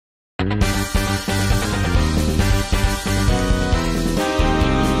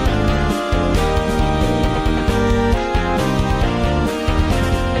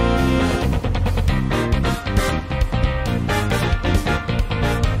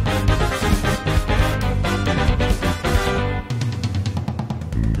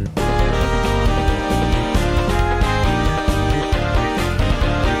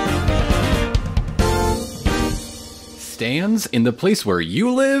fans in the place where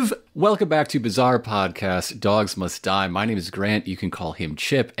you live. Welcome back to Bizarre Podcast, Dogs Must Die. My name is Grant. You can call him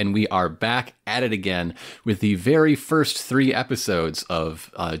Chip, and we are back at it again with the very first 3 episodes of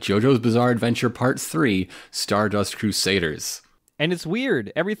JoJo's Bizarre Adventure Part 3, Stardust Crusaders. And it's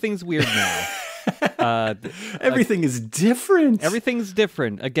weird. Everything's weird now. Everything is different. Everything's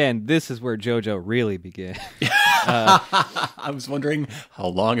different. Again, this is where JoJo really began. I was wondering how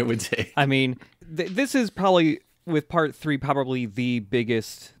long it would take. I mean, this is probably, with Part 3, probably the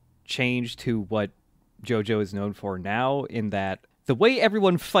biggest change to what JoJo is known for now, in that the way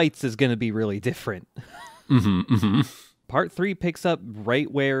everyone fights is going to be really different. Part 3 picks up right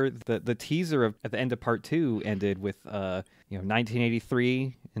where the teaser at the end of Part 2 ended, with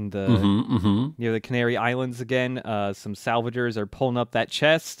 1983 in the near the Canary Islands again. Some salvagers are pulling up that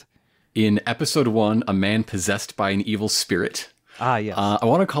chest. In episode 1, a man possessed by an evil spirit. Ah, yes. I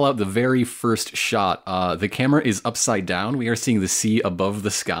want to call out the very first shot. The camera is upside down. We are seeing the sea above the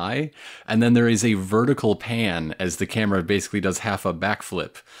sky. And then there is a vertical pan as the camera basically does half a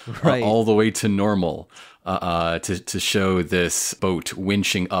backflip all the way to normal to show this boat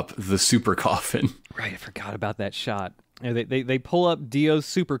winching up the super coffin. Right, I forgot about that shot. They pull up Dio's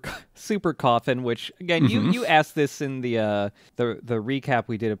super coffin, which, again, you asked this in the recap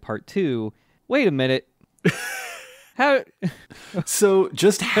we did of Part 2. Wait a minute. How? So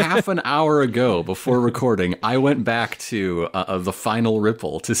just half an hour ago, before recording, I went back to the final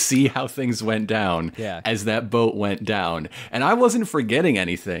ripple to see how things went down as that boat went down. And I wasn't forgetting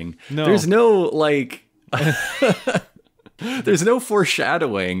anything. No. There's no, there's no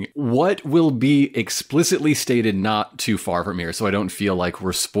foreshadowing. What will be explicitly stated not too far from here, so I don't feel like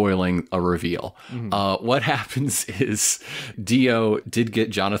we're spoiling a reveal. What happens is Dio did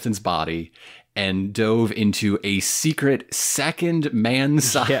get Jonathan's body and dove into a secret second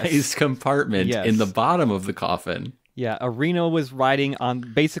man-sized compartment in the bottom of the coffin. Yeah, Arena was riding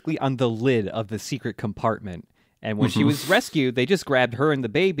basically on the lid of the secret compartment. And when she was rescued, they just grabbed her and the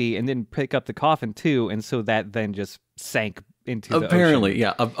baby and didn't pick up the coffin too, and so that then just sank into the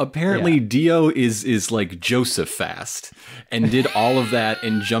ocean. Apparently Dio is like Joseph fast and did all of that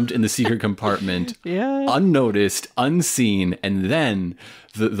and jumped in the secret compartment unnoticed, unseen, and then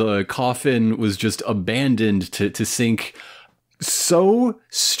the coffin was just abandoned to sink so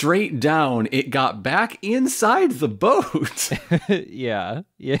straight down it got back inside the boat. Yeah.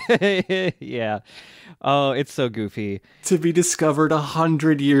 Oh, it's so goofy. To be discovered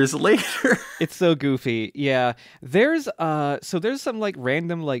 100 years later. It's so goofy. Yeah. There's some like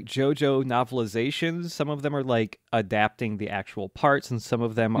random like JoJo novelizations. Some of them are like adapting the actual parts, and some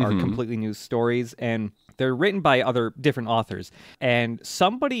of them are completely new stories, and they're written by other different authors. And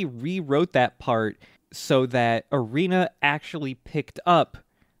somebody rewrote that part so that Arena actually picked up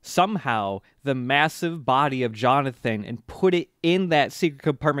somehow the massive body of Jonathan and put it in that secret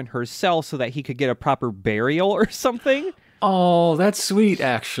compartment herself so that he could get a proper burial or something. Oh, that's sweet,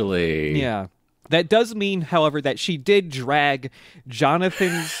 actually. Yeah. That does mean, however, that she did drag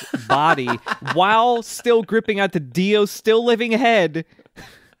Jonathan's body while still gripping onto Dio's still living head,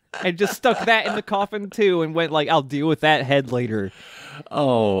 and just stuck that in the coffin too, and went like, I'll deal with that head later.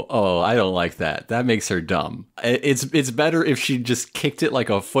 Oh, I don't like that. That makes her dumb. It's better if she just kicked it like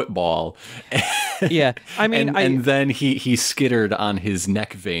a football. Yeah, I mean, and then he skittered on his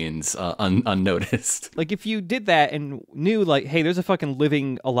neck veins unnoticed. Like, if you did that and knew, like, hey, there's a fucking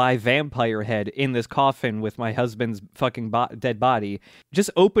living, alive vampire head in this coffin with my husband's fucking dead body,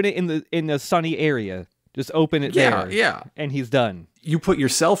 just open it in the sunny area. Just open it there. Yeah. And he's done. You put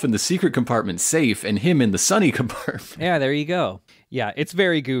yourself in the secret compartment safe and him in the sunny compartment. Yeah, there you go. Yeah, it's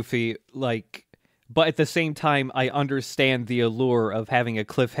very goofy, but at the same time, I understand the allure of having a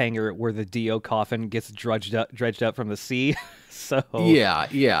cliffhanger where the Dio coffin gets dredged up from the sea. So yeah,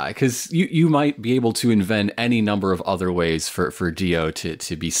 because you might be able to invent any number of other ways for Dio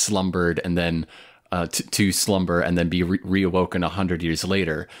to be slumbered and then to slumber and then be reawoken 100 years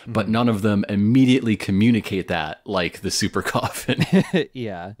later, but none of them immediately communicate that like the super coffin.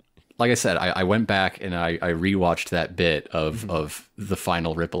 Yeah. Like I said, I went back and I rewatched that bit of the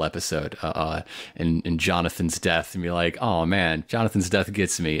final Ripple episode and Jonathan's death, and be like, oh man, Jonathan's death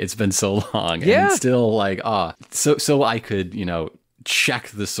gets me. It's been so long. Yeah. And still like, so I could, check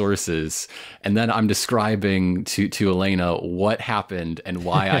the sources, and then I'm describing to Elena what happened and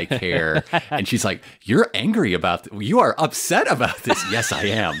why I care, and she's like, "You're angry about you are upset about this." Yes, I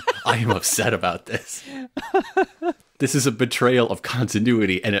am. I am upset about this. This is a betrayal of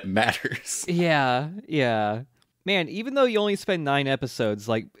continuity, and it matters. Yeah. Man, even though you only spend 9 episodes,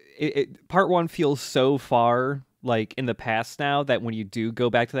 like part 1 feels so far like in the past now that when you do go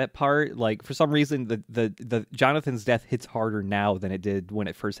back to that part, like for some reason the Jonathan's death hits harder now than it did when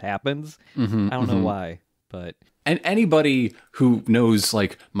it first happens. I don't know why, but and anybody who knows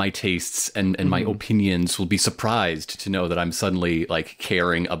like my tastes and my opinions will be surprised to know that I'm suddenly like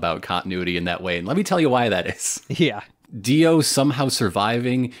caring about continuity in that way. And let me tell you why that is. Yeah. Dio somehow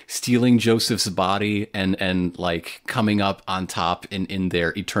surviving, stealing Joseph's body, and like coming up on top in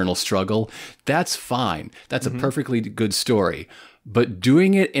their eternal struggle. That's fine. That's a perfectly good story. But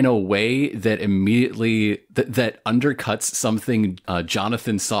doing it in a way that immediately that undercuts something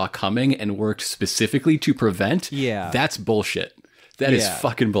Jonathan saw coming and worked specifically to prevent, that's bullshit. That is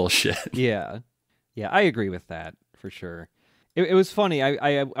fucking bullshit. Yeah, I agree with that for sure. It was funny.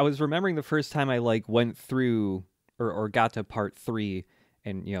 I was remembering the first time I like went through or got to part 3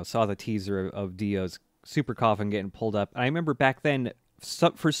 and saw the teaser of Dio's super coffin getting pulled up. And I remember back then,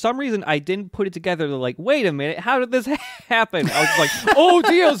 for some reason, I didn't put it together. Like, wait a minute, how did this happen? I was like, oh,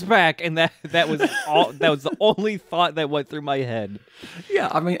 Dio's back, and that was all. That was the only thought that went through my head. Yeah,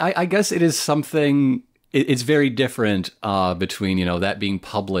 I mean, I guess it is something. It's very different between that being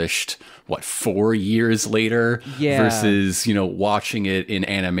published 4 years later versus watching it in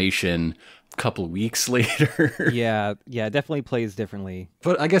animation couple weeks later. yeah, definitely plays differently.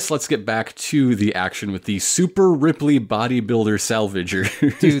 But I guess let's get back to the action with the Super Ripley bodybuilder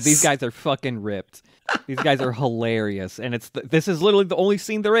salvagers. Dude, these guys are fucking ripped. These guys are hilarious, and this is literally the only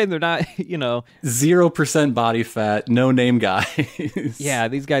scene they're in. They're not, 0% body fat, no name guys. Yeah,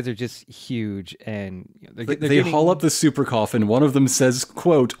 these guys are just huge, and they haul up the super coffin. One of them says,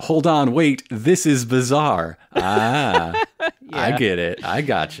 quote, "Hold on, wait, this is bizarre." Ah, I get it. I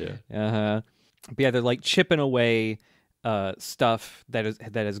gotcha. But yeah, they're like chipping away stuff that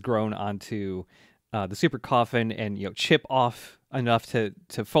has grown onto the super coffin, and chip off enough to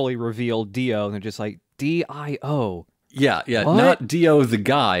fully reveal Dio, and they're just like, D-I-O. Yeah, what? Not Dio the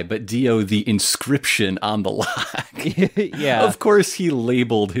guy, but Dio the inscription on the lock. Yeah. Of course he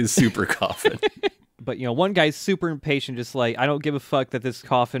labeled his super coffin. But, one guy's super impatient, just like, I don't give a fuck that this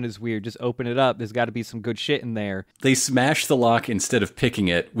coffin is weird, just open it up, there's got to be some good shit in there. They smash the lock instead of picking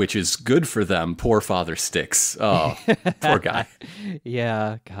it, which is good for them. Poor Father Styx. Oh, poor guy.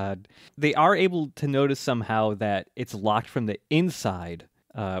 Yeah, God. They are able to notice somehow that it's locked from the inside,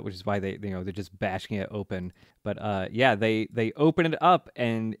 which is why they're just bashing it open. But they open it up,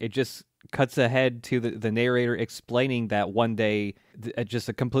 and it just cuts ahead to the narrator explaining that one day just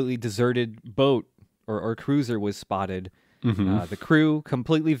a completely deserted boat or cruiser was spotted. The crew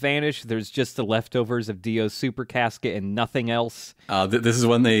completely vanished. There's just the leftovers of Dio's super casket and nothing else. This is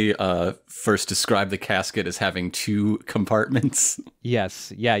when they first described the casket as having 2 compartments.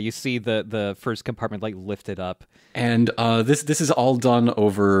 Yes, yeah, you see the first compartment like lifted up, and this is all done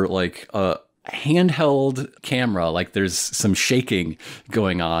over like handheld camera. Like there's some shaking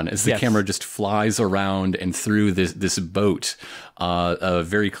going on as the camera just flies around and through this boat,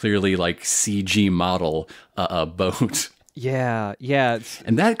 very clearly like CG model boat. Yeah.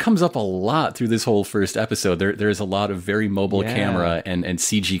 And that comes up a lot through this whole first episode. There's a lot of very mobile camera and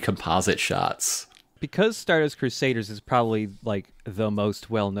CG composite shots. Because Stardust Crusaders is probably like the most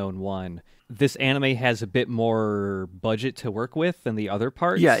well-known one, this anime has a bit more budget to work with than the other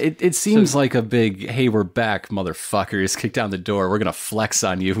parts. Yeah, it seems like a big, hey, we're back, motherfuckers. Kick down the door. We're going to flex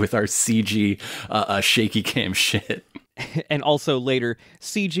on you with our CG shaky cam shit. And also later,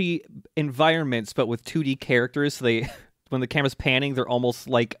 CG environments, but with 2D characters. So when the camera's panning, they're almost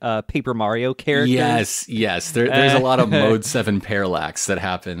like Paper Mario characters. Yes. There's a lot of Mode 7 parallax that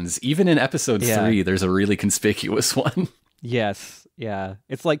happens. Even in episode 3, there's a really conspicuous one. Yes. Yeah,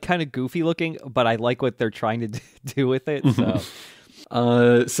 it's like kind of goofy looking, but I like what they're trying to do with it.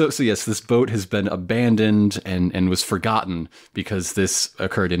 So yes, this boat has been abandoned and was forgotten because this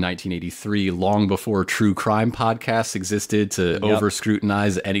occurred in 1983, long before true crime podcasts existed to over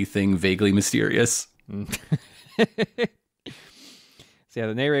scrutinize anything vaguely mysterious. So yeah,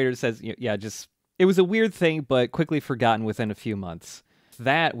 the narrator says, just it was a weird thing, but quickly forgotten within a few months.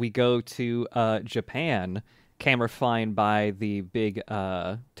 That we go to Japan. Camera flying by the big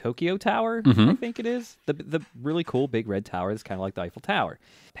Tokyo Tower, I think it is. The really cool big red tower that's kind of like the Eiffel Tower.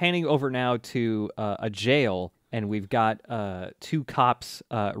 Panning over now to a jail, and we've got 2 cops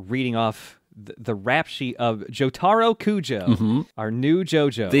reading off the rap sheet of Jotaro Kujo, our new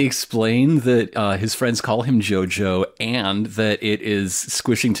JoJo. They explain that his friends call him JoJo and that it is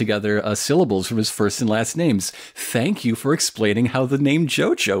squishing together syllables from his first and last names. Thank you for explaining how the name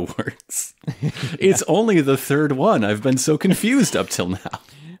JoJo works. It's only the 3rd one. I've been so confused up till now.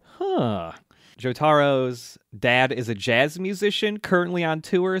 Huh. Jotaro's dad is a jazz musician currently on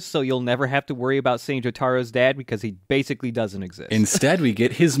tour, so you'll never have to worry about seeing Jotaro's dad because he basically doesn't exist. Instead, we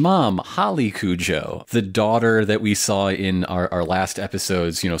get his mom, Holly Cujo, the daughter that we saw in our last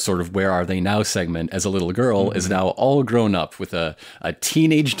episode's, sort of Where Are They Now segment as a little girl, is now all grown up with a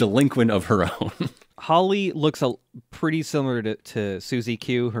teenage delinquent of her own. Holly looks pretty similar to Susie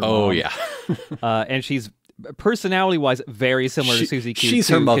Q, her mom. Oh, yeah. And she's personality-wise very similar to Susie Q. She's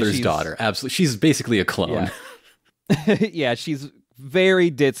her mother's daughter, absolutely. She's basically a clone. Yeah, yeah, she's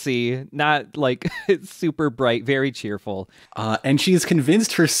very ditzy, not like super bright, very cheerful. And she's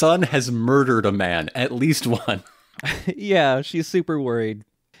convinced her son has murdered a man, at least one. Yeah, she's super worried.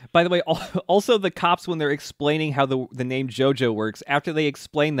 By the way, also the cops, when they're explaining how the name JoJo works, after they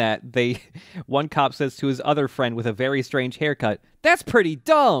explain that, one cop says to his other friend with a very strange haircut, "That's pretty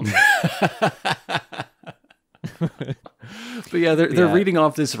dumb." But yeah, they're reading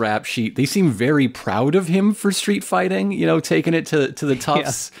off this rap sheet. They seem very proud of him for street fighting, taking it to the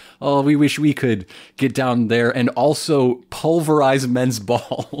toughs. Yeah. Oh, we wish we could get down there and also pulverize men's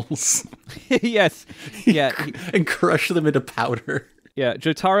balls. Yes. Yeah. And crush them into powder. Yeah,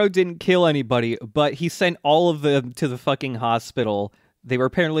 Jotaro didn't kill anybody, but he sent all of them to the fucking hospital. They were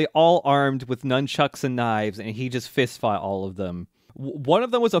apparently all armed with nunchucks and knives, and he just fist fought all of them. One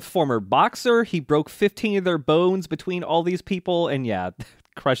of them was a former boxer. He broke 15 of their bones between all these people, and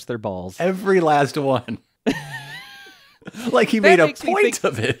crushed their balls. Every last one. Like he made a point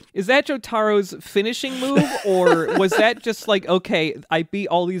of it. Is that Jotaro's finishing move, or was that just like, okay, I beat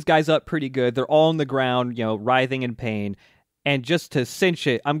all these guys up pretty good. They're all on the ground, writhing in pain. And just to cinch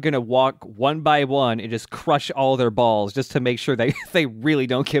it, I'm going to walk one by one and just crush all their balls just to make sure they really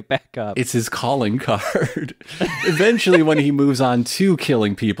don't get back up. It's his calling card. Eventually, when he moves on to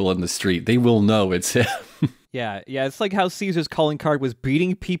killing people in the street, they will know it's him. Yeah, it's like how Caesar's calling card was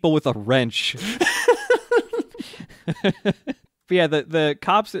beating people with a wrench. But yeah, the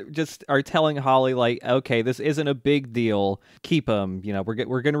cops just are telling Holly, like, okay, this isn't a big deal. Keep him. We're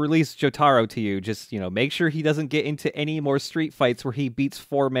going to release Jotaro to you. Just, make sure he doesn't get into any more street fights where he beats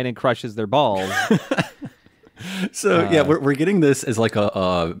 4 men and crushes their balls. So, we're getting this as like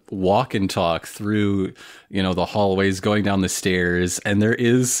a walk and talk through, the hallways, going down the stairs. And there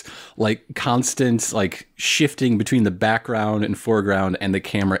is like constant like shifting between the background and foreground and the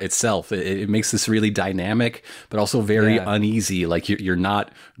camera itself. It makes this really dynamic, but also very uneasy. Like you're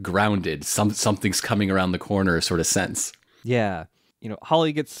not grounded. Something's coming around the corner sort of sense. Yeah.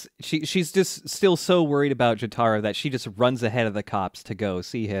 Holly she's just still so worried about Jotaro that she just runs ahead of the cops to go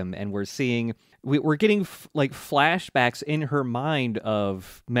see him. And we're getting like flashbacks in her mind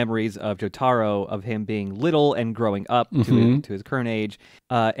of memories of Jotaro, of him being little and growing up to his current age.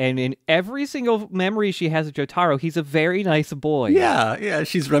 And in every single memory she has of Jotaro, he's a very nice boy. Yeah.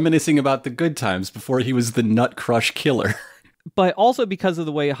 She's reminiscing about the good times before he was the nut crush killer. But also because of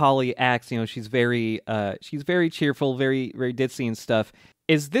the way Holly acts, she's very cheerful, very, very ditzy and stuff.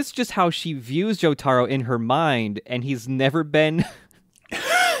 Is this just how she views Jotaro in her mind, and he's never been?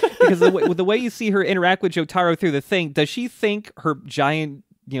 Because the way you see her interact with Jotaro through the thing, does she think her giant,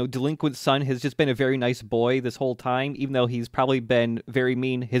 delinquent son has just been a very nice boy this whole time, even though he's probably been very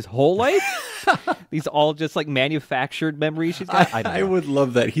mean his whole life? These all just like manufactured memories she's got. I would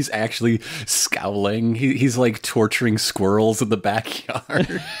love that. He's actually scowling. He's like torturing squirrels in the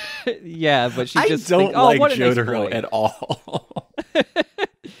backyard. Yeah, but she just don't like Jotaro at all.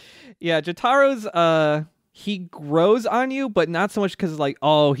 Yeah, Jotaro's he grows on you, but not so much because like,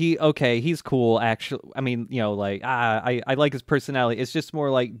 he's cool. Actually, I mean, I like his personality. It's just more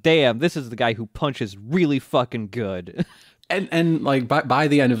like, damn, this is the guy who punches really fucking good. And like by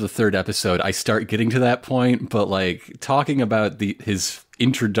the end of the 3rd episode, I start getting to that point. But like talking about his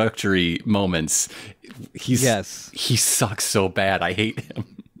introductory moments, he sucks so bad. I hate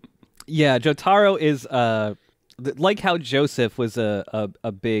him. Yeah, Jotaro is like how Joseph was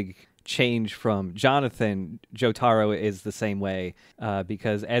a big change from Jonathan. Jotaro is the same way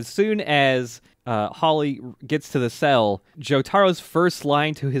because as soon as Holly gets to the cell, Jotaro's first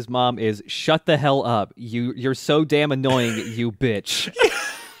line to his mom is, "Shut the hell up. You're so damn annoying, you bitch."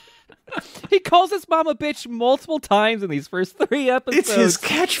 He calls his mom a bitch multiple times in these first 3 episodes. It's his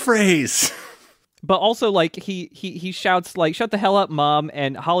catchphrase. But also, like, he shouts, like, "Shut the hell up, Mom,"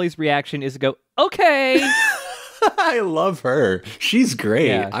 and Holly's reaction is to go, "Okay." I love her. She's great.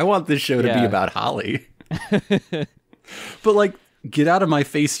 Yeah. I want this show to be about Holly. But, like, "Get out of my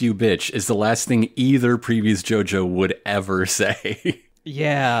face, you bitch," is the last thing either previous JoJo would ever say.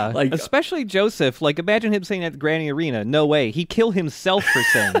 Yeah, like, especially Joseph. Like, imagine him saying that at the Granny Arena. No way. He'd kill himself for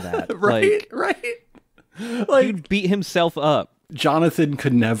saying that. Right. Like, he'd beat himself up. Jonathan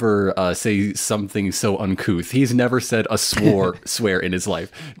could never say something so uncouth. He's never said a swear in his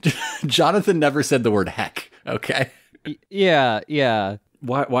life. Jonathan never said the word heck, okay? Yeah.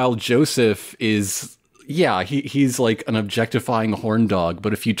 While Joseph is... Yeah, he's like an objectifying horn dog,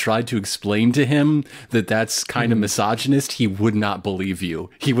 but if you tried to explain to him that that's kind of misogynist, he would not believe you.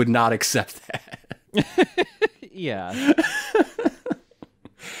 He would not accept that. Yeah.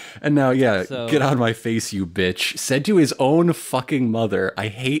 And now, get out of my face, you bitch. Said to his own fucking mother, I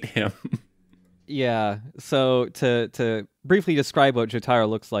hate him. Yeah, so to briefly describe what Jotaro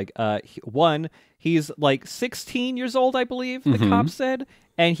looks like, he's like 16 years old, I believe, the cop said,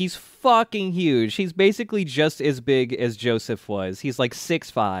 and he's fucking huge. He's basically just as big as Joseph was. He's like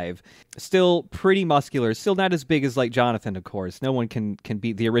 6'5", still pretty muscular, still not as big as like Jonathan, of course. No one can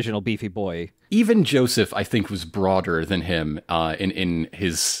beat the original beefy boy. Even Joseph, I think, was broader than him in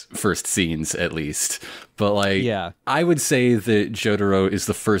his first scenes, at least. But I would say that Jotaro is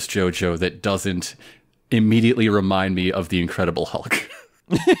the first JoJo that doesn't immediately remind me of the Incredible Hulk.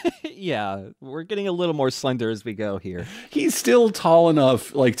 Yeah, we're getting a little more slender as we go here. He's still tall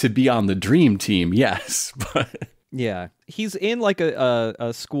enough, to be on the Dream Team, yes, but... Yeah, he's in like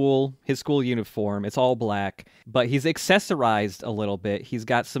his school uniform. It's all black, but he's accessorized a little bit. He's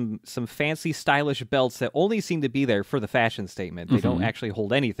got some fancy, stylish belts that only seem to be there for the fashion statement. They don't actually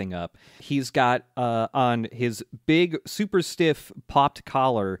hold anything up. He's got on his big, super stiff, popped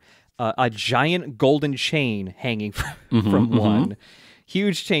collar, a giant golden chain hanging from one.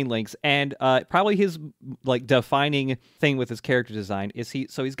 Huge chain links, and probably his defining thing with his character design is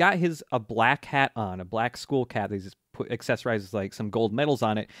he's got a black hat on, a black school cap that he's accessorizes some gold medals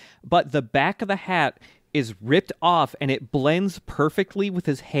on it, but the back of the hat is ripped off and it blends perfectly with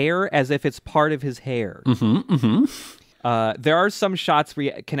his hair as if it's part of his hair. There are some shots where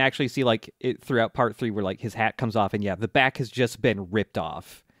you can actually see it throughout part 3 where his hat comes off and the back has just been ripped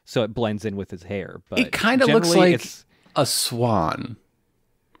off, so it blends in with his hair. But it kind of looks like a swan.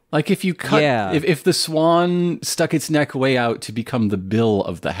 If you cut, if the swan stuck its neck way out to become the bill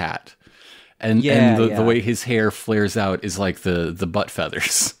of the hat, and the way his hair flares out is like the butt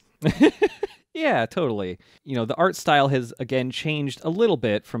feathers. Yeah, totally. The art style has again changed a little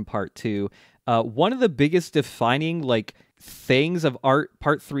bit from part 2. One of the biggest defining things of part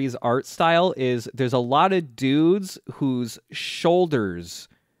 3's art style is there's a lot of dudes whose shoulders.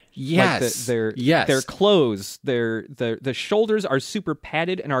 Yes, their clothes, the shoulders are super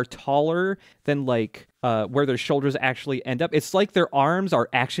padded and are taller than where their shoulders actually end up. It's like their arms are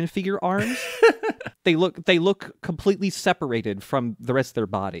action figure arms. They look completely separated from the rest of their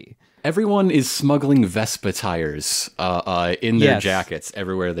body. Everyone is smuggling Vespa tires in their jackets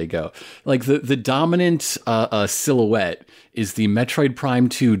everywhere they go. The dominant silhouette is the Metroid Prime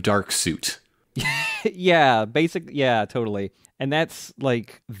 2 dark suit. Totally. And that's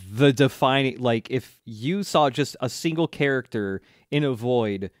the defining, if you saw just a single character in a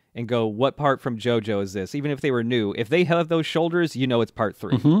void and go, what part from JoJo is this? Even if they were new, if they have those shoulders, it's part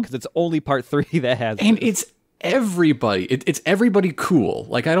 3 because it's only part 3 that has and this. It's everybody. It's everybody cool.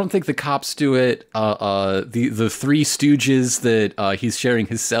 I don't think the cops do it. The Three Stooges that he's sharing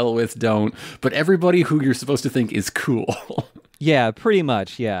his cell with don't. But everybody who you're supposed to think is cool. Yeah, pretty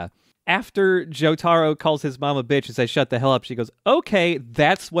much, yeah. After Jotaro calls his mom a bitch and says, shut the hell up, she goes, okay,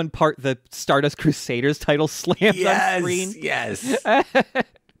 that's when the Stardust Crusaders title slams on screen. Yes.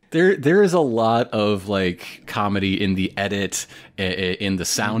 There is a lot of comedy in the edit, in the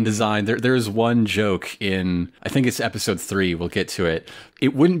sound design. There's one joke in, I think it's episode 3, we'll get to it.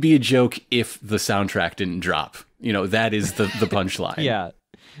 It wouldn't be a joke if the soundtrack didn't drop. That is the punchline.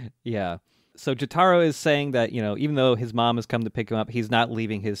 Yeah. So Jotaro is saying that, even though his mom has come to pick him up, he's not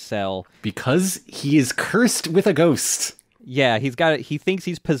leaving his cell. Because he is cursed with a ghost. Yeah, he thinks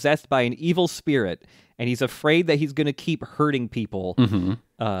he's possessed by an evil spirit, and he's afraid that he's going to keep hurting people.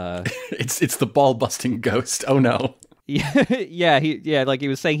 It's the ball-busting ghost. Oh, no. He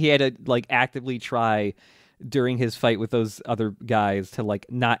was saying he had to, actively try during his fight with those other guys to,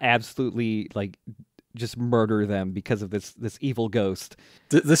 not absolutely, just murder them because of this evil ghost.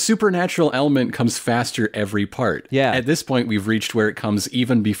 The supernatural element comes faster every part. Yeah. At this point, we've reached where it comes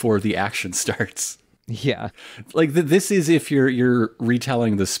even before the action starts. Yeah. This is if you're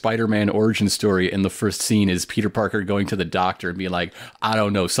retelling the Spider-Man origin story and the first scene is Peter Parker going to the doctor and being like, I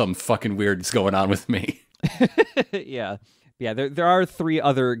don't know, something fucking weird is going on with me. Yeah. Yeah, there are 3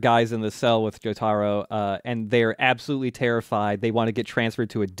 other guys in the cell with Jotaro, and they're absolutely terrified. They want to get transferred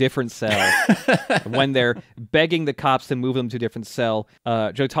to a different cell. When they're begging the cops to move them to a different cell,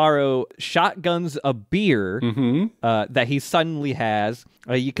 Jotaro shotguns a beer that he suddenly has.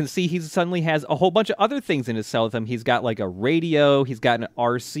 You can see he suddenly has a whole bunch of other things in his cell with him. He's got like a radio. He's got an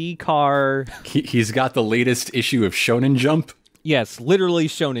RC car. He's got the latest issue of Shonen Jump. Yes, literally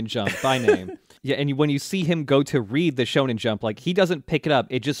Shonen Jump by name. Yeah, and when you see him go to read the Shonen Jump, like, he doesn't pick it up.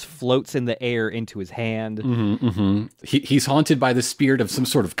 It just floats in the air into his hand. He's haunted by the spirit of some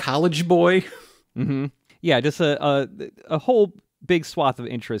sort of college boy. Yeah, just a whole big swath of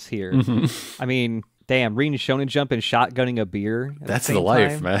interest here. I mean, damn, reading Shonen Jump and shotgunning a beer. That's the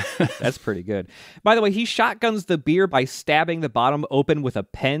life, man. That's pretty good. By the way, he shotguns the beer by stabbing the bottom open with a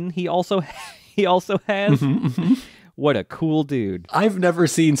pen he also has. What a cool dude. I've never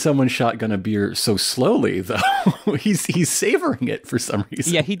seen someone shotgun a beer so slowly, though. He's savoring it for some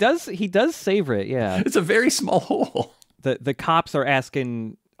reason. Yeah, he does savor it, yeah. It's a very small hole. The cops are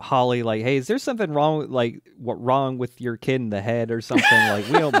asking Holly, like, hey, is there something wrong, like, what wrong with your kid in the head or something? Like,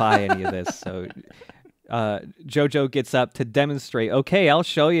 we don't buy any of this. So JoJo gets up to demonstrate, okay, I'll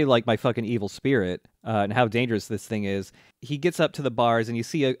show you, like, my fucking evil spirit and how dangerous this thing is. He gets up to the bars and you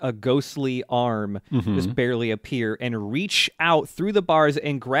see a ghostly arm just barely appear and reach out through the bars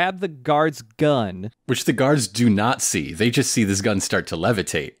and grab the guard's gun. Which the guards do not see. They just see this gun start to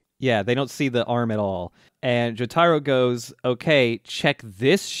levitate. Yeah, they don't see the arm at all. And Jotaro goes, okay, check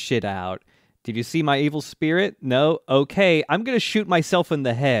this shit out. Did you see my evil spirit? No? Okay, I'm going to shoot myself in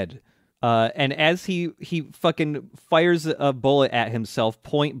the head. And as he fucking fires a bullet at himself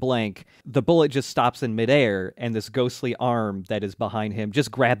point blank, the bullet just stops in midair, and this ghostly arm that is behind him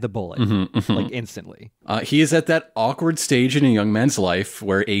just grabbed the bullet, like, instantly. He is at that awkward stage in a young man's life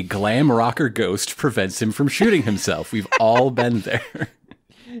where a glam rocker ghost prevents him from shooting himself. We've all been there.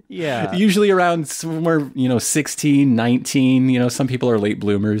 Yeah. Usually around somewhere, 16, 19, some people are late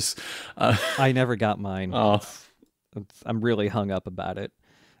bloomers. I never got mine. Oh. I'm really hung up about it.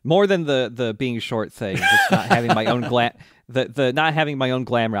 More than the being short thing, just not having my own the not having my own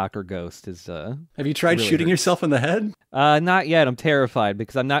glam rocker ghost is. Have you tried really shooting yourself in the head? Not yet. I'm terrified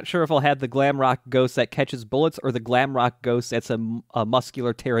because I'm not sure if I'll have the glam rock ghost that catches bullets or the glam rock ghost that's a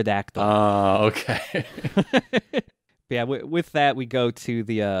muscular pterodactyl. Oh, okay. Yeah. With that, we go to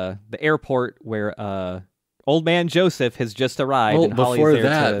the airport where old man Joseph has just arrived. Well, and Holly's before there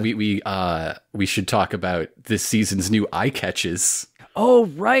that, we should talk about this season's new eye catches. Oh,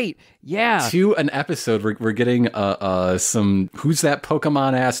 right. Yeah. To an episode, we're getting some Who's That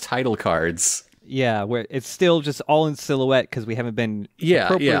Pokemon ass title cards. Yeah, where it's still just all in silhouette because we haven't been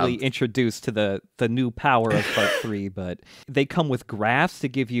appropriately introduced to the new power of Part 3, but they come with graphs to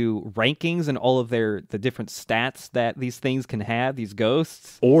give you rankings and all of the different stats that these things can have, these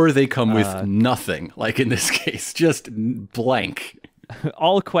ghosts. Or they come with nothing, like in this case, just blank.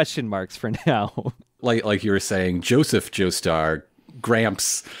 All question marks for now. Like you were saying, Joseph Joestar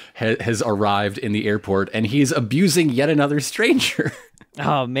Gramps has arrived in the airport and he's abusing yet another stranger.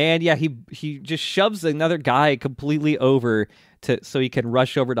 Oh man, yeah, he just shoves another guy completely over so he can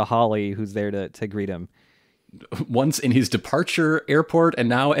rush over to Holly, who's there to greet him. Once in his departure airport and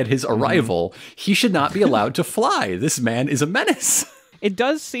now at his arrival, he should not be allowed to fly. This man is a menace. It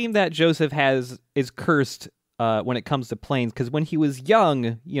does seem that Joseph is cursed when it comes to planes, because when he was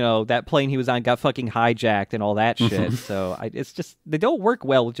young, that plane he was on got fucking hijacked and all that shit. So it's just, they don't work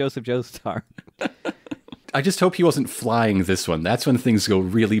well with Joseph Joestar. I just hope he wasn't flying this one. That's when things go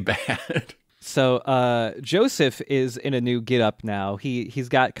really bad. So Joseph is in a new get-up now. He's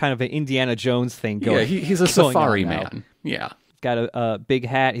got kind of an Indiana Jones thing going. Yeah, he's a safari man. Yeah. Got a big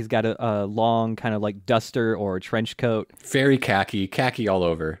hat. He's got a long kind of like duster or trench coat. Very khaki all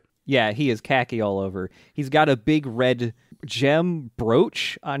over. Yeah, he is khaki all over. He's got a big red gem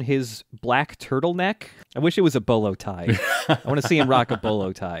brooch on his black turtleneck. I wish it was a bolo tie. I want to see him rock a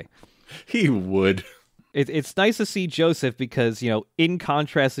bolo tie. He would. It's nice to see Joseph because, in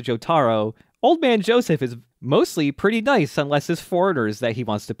contrast to Jotaro, old man Joseph is mostly pretty nice unless it's foreigners that he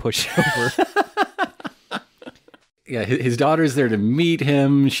wants to push over. Yeah, his daughter's there to meet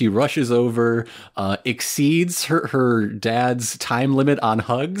him. She rushes over, exceeds her dad's time limit on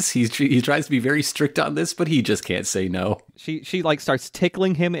hugs. He tries to be very strict on this, but he just can't say no. She like starts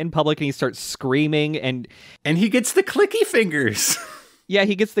tickling him in public, and he starts screaming, and he gets the clicky fingers. Yeah,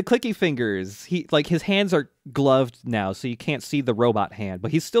 he gets the clicky fingers. His hands are gloved now, so you can't see the robot hand,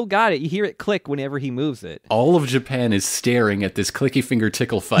 but he's still got it. You hear it click whenever he moves it. All of Japan is staring at this clicky finger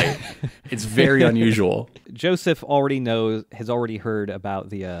tickle fight. It's very unusual. Joseph has already heard about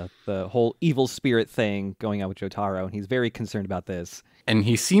the whole evil spirit thing going on with Jotaro, and he's very concerned about this. And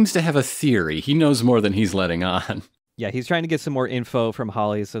he seems to have a theory. He knows more than he's letting on. Yeah, he's trying to get some more info from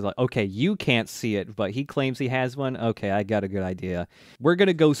Holly. So it's like, okay, you can't see it, but he claims he has one. Okay, I got a good idea. We're going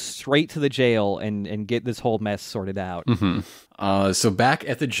to go straight to the jail and get this whole mess sorted out. Mm-hmm. So back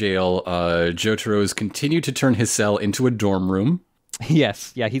at the jail, Jotaro's continued to turn his cell into a dorm room.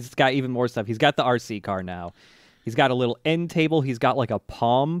 Yes, yeah, he's got even more stuff. He's got the RC car now. He's got a little end table. He's got like a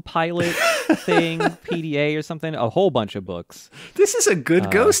Palm Pilot thing, PDA or something, a whole bunch of books. This is a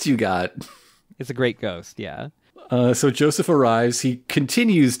good ghost you got. It's a great ghost, yeah. So Joseph arrives. He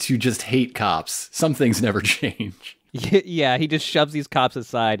continues to just hate cops. Some things never change. Yeah, he just shoves these cops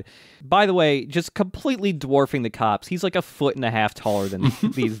aside. By the way, just completely dwarfing the cops. He's like 1.5 feet taller than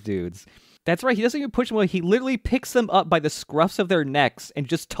these dudes. That's right. He doesn't even push them away. He literally picks them up by the scruffs of their necks and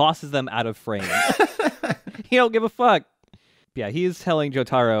just tosses them out of frame. He don't give a fuck. Yeah, he is telling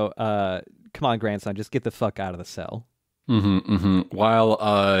Jotaro, come on, grandson, just get the fuck out of the cell. While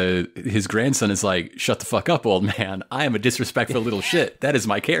his grandson is like, shut the fuck up, old man. I am a disrespectful little shit. That is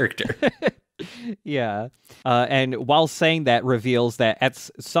my character. Yeah. And while saying that, reveals that at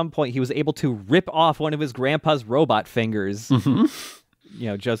some point he was able to rip off one of his grandpa's robot fingers. Mm-hmm. You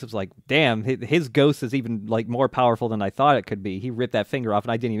know, Joseph's like, damn, his ghost is even like more powerful than I thought it could be. He ripped that finger off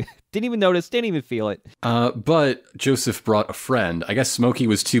and I didn't even notice, didn't even feel it. But Joseph brought a friend. I guess Smokey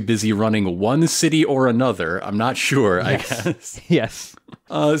was too busy running one city or another. I'm not sure, yes. I guess. Yes.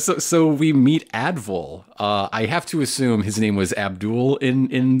 So we meet Advil. I have to assume his name was Abdul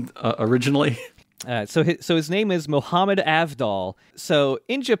in originally. So his name is Mohammed Avdol. So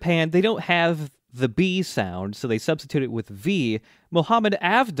in Japan, they don't have the B sound, so they substitute it with V. Mohammed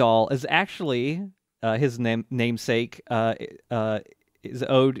Avdol is actually his namesake is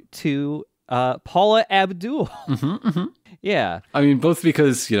owed to Paula Abdul. Yeah. I mean, both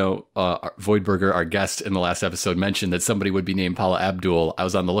because, Voidberger, our guest in the last episode, mentioned that somebody would be named Paula Abdul. I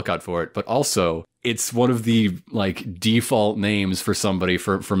was on the lookout for it, but also it's one of the default names for somebody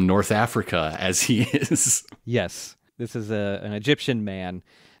from North Africa, as he is. Yes. This is an Egyptian man.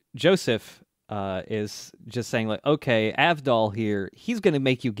 Joseph is just saying okay, Avdol here, he's going to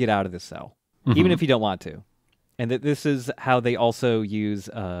make you get out of the cell, even if you don't want to. And that this is how they also use,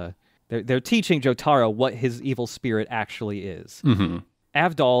 they're teaching Jotaro what his evil spirit actually is.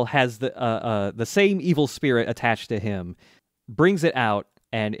 Avdol has the same evil spirit attached to him, brings it out,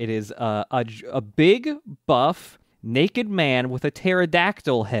 and it is a big, buff, naked man with a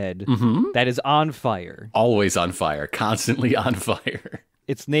pterodactyl head that is on fire. Always on fire, constantly on fire.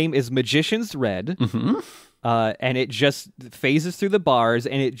 Its name is Magician's Red, and it just phases through the bars,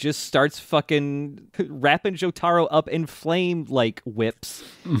 and it just starts fucking wrapping Jotaro up in flame whips,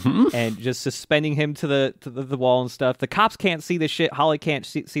 and just suspending him to the wall and stuff. The cops can't see this shit. Holly can't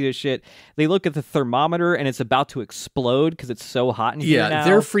see this shit. They look at the thermometer, and it's about to explode because it's so hot in here now. Yeah,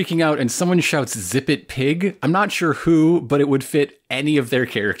 they're freaking out, and someone shouts, "Zip it, pig!" I'm not sure who, but it would fit any of their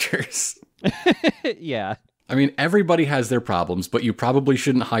characters. Yeah. I mean, everybody has their problems, but you probably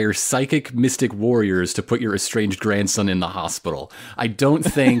shouldn't hire psychic mystic warriors to put your estranged grandson in the hospital. I don't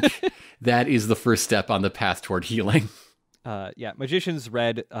think that is the first step on the path toward healing. Yeah, Magician's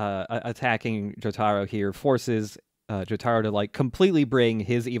Red attacking Jotaro here forces Jotaro to completely bring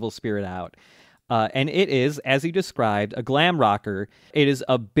his evil spirit out. And it is, as he described, a glam rocker. It is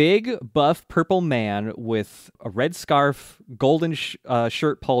a big, buff, purple man with a red scarf, golden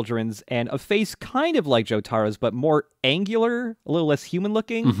shirt pauldrons, and a face kind of like Jotaro's, but more angular, a little less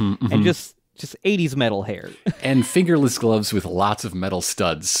human-looking, and just 80s metal hair. And fingerless gloves with lots of metal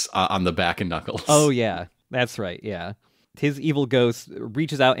studs on the back and knuckles. Oh, yeah. That's right, yeah. His evil ghost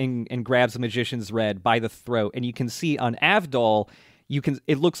reaches out and grabs the Magician's Red by the throat, and you can see on Avdol,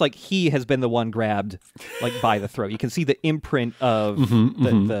 it looks like he has been the one grabbed by the throat. You can see the imprint of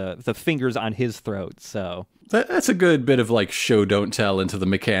the fingers on his throat. So that's a good bit of show don't tell into the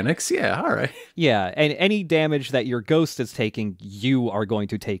mechanics. Yeah, all right. Yeah, and any damage that your ghost is taking, you are going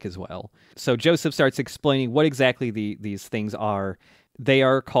to take as well. So Joseph starts explaining what exactly these things are. They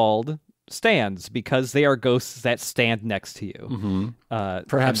are called stands because they are ghosts that stand next to you.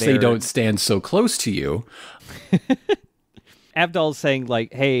 Perhaps they don't stand so close to you. Avdol's saying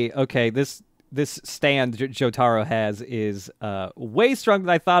hey, okay, this stand Jotaro has is way stronger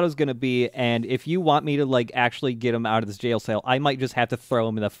than I thought it was going to be, and if you want me to actually get him out of this jail cell, I might just have to throw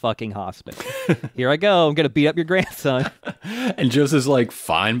him in the fucking hospital. Here I go, I'm going to beat up your grandson. And Joseph's like,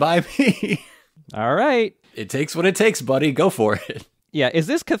 fine by me. All right. It takes what it takes, buddy. Go for it. Yeah, is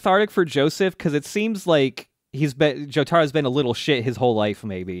this cathartic for Joseph? Because it seems like Jotaro's been a little shit his whole life,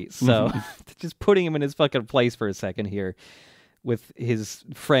 maybe. So just putting him in his fucking place for a second here with his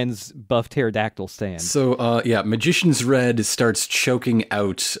friend's buff pterodactyl stand. So, Magician's Red starts choking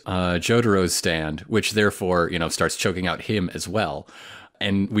out Jotaro's stand, which therefore, starts choking out him as well.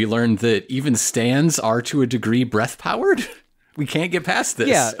 And we learned that even stands are to a degree breath-powered. We can't get past this.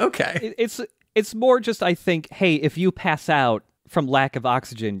 Yeah. Okay. It's more just, I think, hey, if you pass out from lack of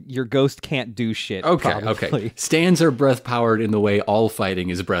oxygen, your ghost can't do shit. Okay. Stands are breath-powered in the way all fighting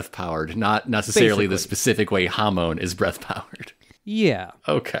is breath-powered, not necessarily the specific way Hamon is breath-powered. Yeah.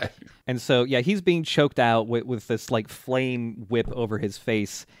 Okay. And so, he's being choked out with this, like, flame whip over his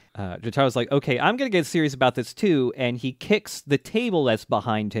face. Jotaro's like, okay, I'm going to get serious about this, too. And he kicks the table that's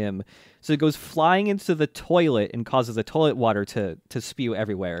behind him. So it goes flying into the toilet and causes the toilet water to spew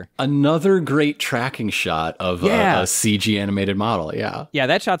everywhere. Another great tracking shot of a CG animated model, yeah. Yeah,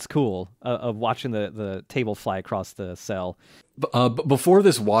 that shot's cool, of watching the table fly across the cell. Before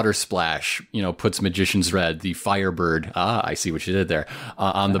this water splash, puts Magician's Red, the Firebird, I see what you did there,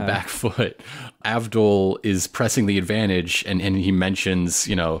 on the back foot, Avdol is pressing the advantage, and he mentions,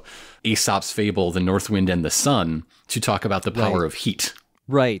 Aesop's fable, The North Wind and the Sun, to talk about the power of heat.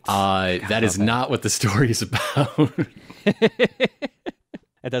 Right. That is not what the story is about.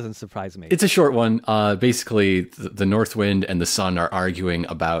 It doesn't surprise me. It's a short one. Basically, the North Wind and the Sun are arguing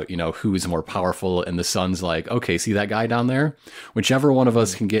about, who's more powerful. And the Sun's like, okay, see that guy down there? Whichever one of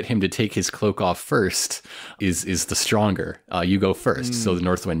us can get him to take his cloak off first is the stronger. You go first. So the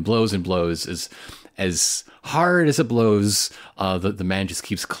North Wind blows and blows. As hard as it blows, the man just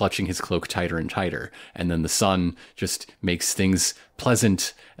keeps clutching his cloak tighter and tighter. And then the Sun just makes things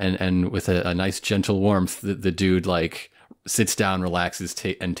pleasant and with a nice gentle warmth. The dude, sits down, relaxes,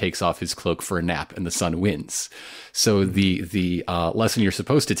 and takes off his cloak for a nap, and the Sun wins. So the lesson you're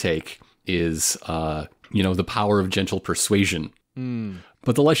supposed to take is, the power of gentle persuasion.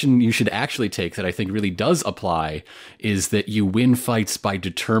 But the lesson you should actually take that I think really does apply is that you win fights by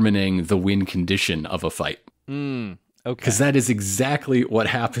determining the win condition of a fight. Okay. Because that is exactly what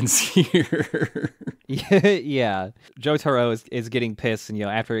happens here. Yeah. Jotaro is getting pissed, and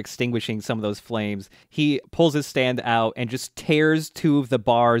after extinguishing some of those flames, he pulls his stand out and just tears two of the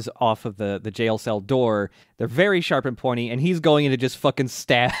bars off of the jail cell door. They're very sharp and pointy, and he's going in to just fucking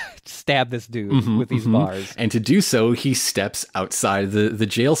stab this dude with these bars. And to do so, he steps outside the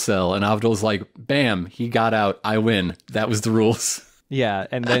jail cell, and Avdol's like, bam, he got out, I win. That was the rules. Yeah,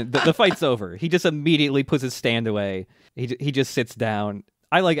 and then the fight's over. He just immediately puts his stand away. He just sits down.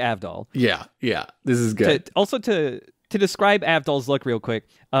 I like Avdol. Yeah, this is good. To describe Avdol's look real quick,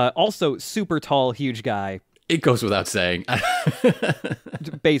 also super tall, huge guy. It goes without saying.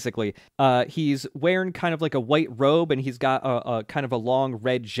 Basically, he's wearing kind of like a white robe, and he's got a kind of a long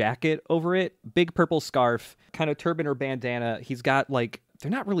red jacket over it, big purple scarf, kind of turban or bandana. He's got they're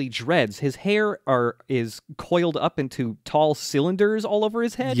not really dreads. His hair is coiled up into tall cylinders all over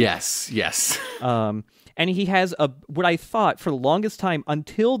his head. Yes. And he has what I thought for the longest time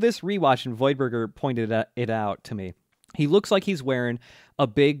until this rewatch, and Voidberger pointed it out to me. He looks like he's wearing a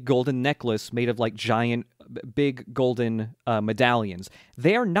big golden necklace made of giant, big golden medallions.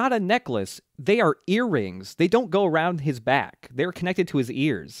 They are not a necklace. They are earrings. They don't go around his back. They're connected to his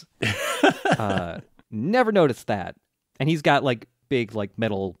ears. Never noticed that. And he's got big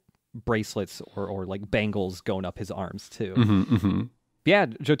metal bracelets or bangles going up his arms too. Yeah,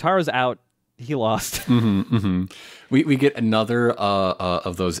 Jotaro's out. He lost. We get another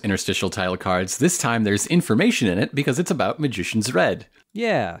of those interstitial title cards. This time there's information in it because it's about Magician's Red.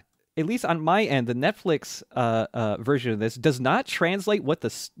 Yeah. At least on my end, the Netflix version of this does not translate what the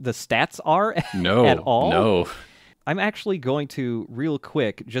stats are at all. No. I'm actually going to, real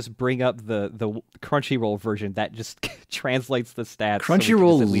quick, just bring up the Crunchyroll version that just translates the stats.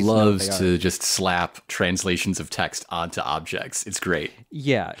 Crunchyroll loves to just slap translations of text onto objects. It's great.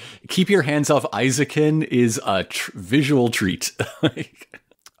 Yeah. Keep Your Hands Off Isaacin is a visual treat.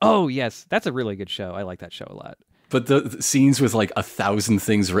 Oh, yes. That's a really good show. I like that show a lot. But the scenes with 1,000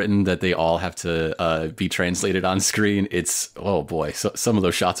 things written that they all have to be translated on screen, it's, oh boy, so some of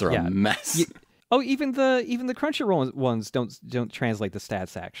those shots are a mess. Oh, even the Crunchyroll ones don't translate the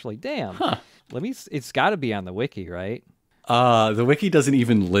stats, actually. Damn. Huh. It's got to be on the wiki, right? The wiki doesn't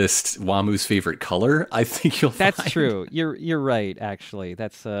even list Wamu's favorite color. I think you'll That's find. true. You're right, actually.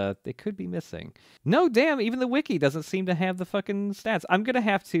 That's it could be missing. No, damn, even the wiki doesn't seem to have the fucking stats. I'm going to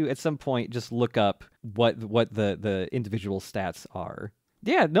have to at some point just look up what the individual stats are.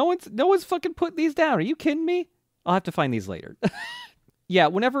 Yeah, no one's fucking put these down. Are you kidding me? I'll have to find these later. Yeah,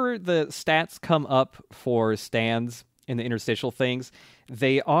 whenever the stats come up for stands in the interstitial things,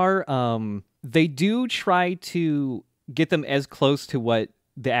 they do try to get them as close to what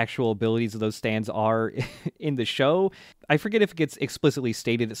the actual abilities of those stands are in the show. I forget if it gets explicitly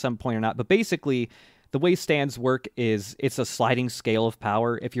stated at some point or not, but basically the way stands work is it's a sliding scale of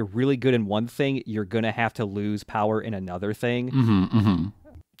power. If you're really good in one thing, you're going to have to lose power in another thing.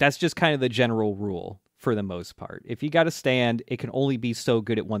 That's just kind of the general rule for the most part. If you got a stand, it can only be so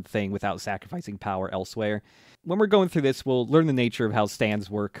good at one thing without sacrificing power elsewhere. When we're going through this, we'll learn the nature of how stands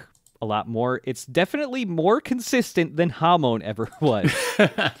work a lot more. It's definitely more consistent than Hamon ever was.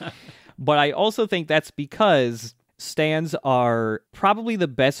 But I also think that's because stands are probably the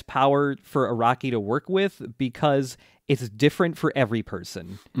best power for Araki to work with because it's different for every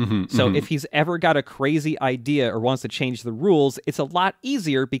person. So if he's ever got a crazy idea or wants to change the rules, it's a lot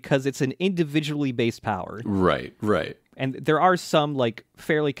easier because it's an individually based power. Right. And there are some like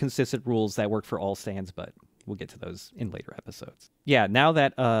fairly consistent rules that work for all stands, but we'll get to those in later episodes. Yeah, now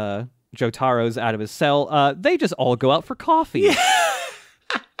that Jotaro's out of his cell, they just all go out for coffee.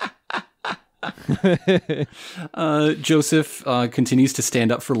 Joseph continues to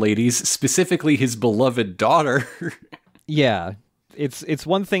stand up for ladies, specifically his beloved daughter. Yeah. It's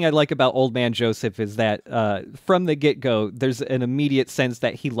one thing I like about Old Man Joseph is that from the get-go, there's an immediate sense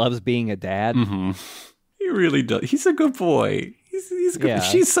that he loves being a dad. He really does. He's a good boy. He's good. Yeah.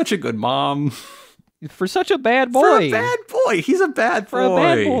 She's such a good mom. For such a bad boy. For a bad boy. He's a bad boy. For a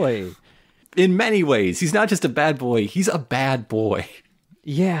bad boy. In many ways. He's not just a bad boy. He's a bad boy.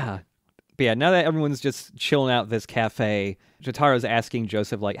 Yeah. But yeah, now that everyone's just chilling out at this cafe, Jotaro's asking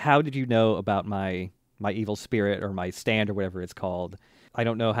Joseph, like, how did you know about my evil spirit or my stand or whatever it's called? I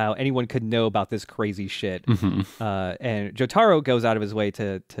don't know how anyone could know about this crazy shit. And Jotaro goes out of his way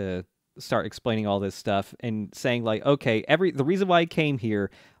to start explaining all this stuff and saying, like, okay, the reason why I came here,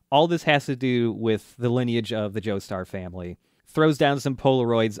 all this has to do with the lineage of the Joestar family. Throws down some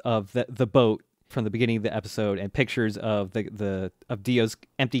Polaroids of the boat from the beginning of the episode and pictures of of Dio's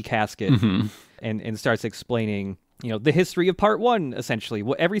empty casket and starts explaining, the history of part one, essentially.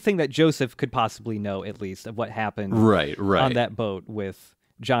 Everything that Joseph could possibly know, at least, of what happened right. on that boat with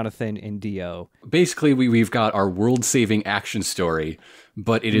Jonathan and Dio. Basically, we've got our world-saving action story,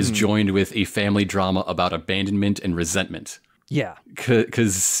 but it is joined with a family drama about abandonment and resentment. Yeah.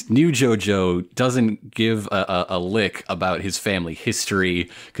 Because new JoJo doesn't give a lick about his family history,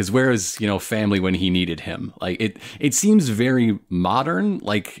 because where is, family when he needed him? Like, it seems very modern,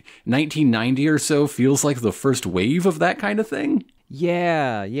 like 1990 or so feels like the first wave of that kind of thing.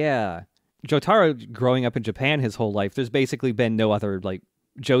 Yeah. Jotaro, growing up in Japan his whole life, there's basically been no other, like,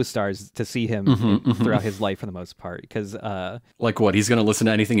 Joestars to see him throughout his life for the most part, because... like what, he's going to listen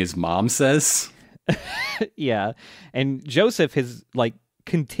to anything his mom says? Yeah, and Joseph has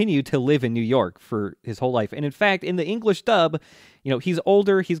continued to live in New York for his whole life, and in fact, in the English dub, he's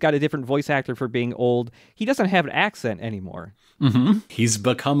older. He's got a different voice actor for being old. He doesn't have an accent anymore. He's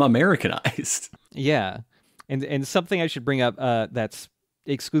become Americanized. Yeah, and something I should bring up that's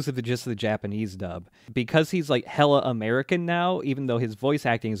exclusive to just the Japanese dub, because he's hella American now. Even though his voice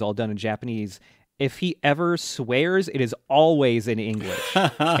acting is all done in Japanese. If he ever swears, it is always in English,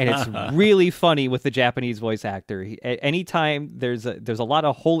 and it's really funny with the Japanese voice actor. Anytime there's a lot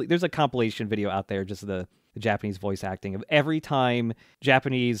of there's a compilation video out there, just the Japanese voice acting of every time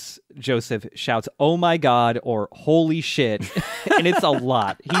Japanese Joseph shouts "Oh my God" or "Holy shit," and it's a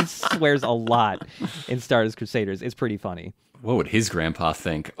lot. He swears a lot in Stardust Crusaders. It's pretty funny. What would his grandpa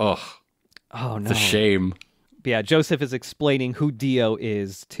think? Oh no, it's a shame. But yeah, Joseph is explaining who Dio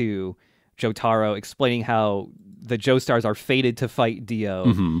is to Jotaro, explaining how the Joestars are fated to fight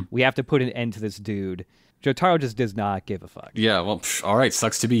Dio. We have to put an end to this dude. Jotaro just does not give a fuck. Yeah, well, all right,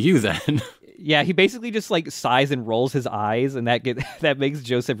 sucks to be you then. Yeah, he basically just sighs and rolls his eyes, and that makes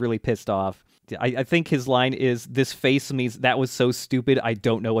Joseph really pissed off. I think his line is, "This face means that was so stupid, I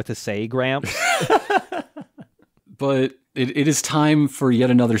don't know what to say, Gramps." But it is time for yet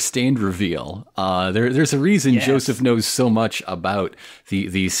another stand reveal. There's a reason Joseph knows so much about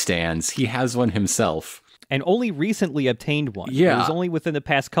these stands. He has one himself. And only recently obtained one. Yeah. It was only within the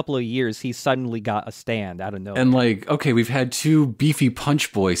past couple of years he suddenly got a stand out of nowhere. And okay, we've had two beefy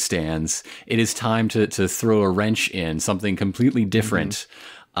Punch Boy stands. It is time to throw a wrench in, something completely different.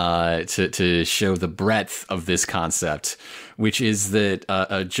 To show the breadth of this concept, which is that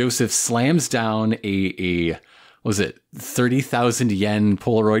Joseph slams down a was it 30,000 yen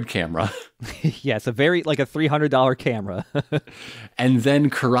Polaroid camera? Yeah, it's a $300 camera. And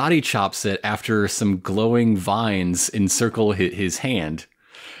then karate chops it after some glowing vines encircle his hand.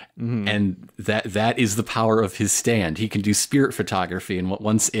 And that is the power of his stand. He can do spirit photography, and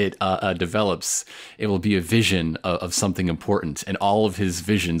once it develops, it will be a vision of something important. And all of his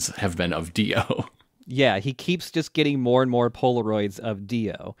visions have been of Dio. Yeah, he keeps just getting more and more Polaroids of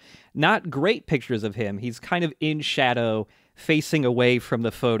Dio. Not great pictures of him. He's kind of in shadow, facing away from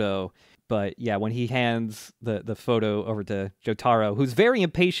the photo. But yeah, when he hands the photo over to Jotaro, who's very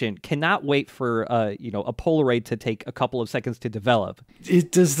impatient, cannot wait for a Polaroid to take a couple of seconds to develop.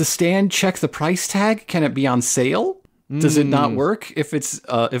 Does the stand check the price tag? Can it be on sale? Does it not work if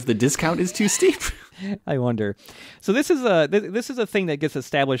the discount is too steep? I wonder. So this is a thing that gets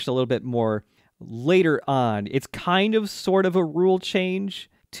established a little bit more later on. It's kind of sort of a rule change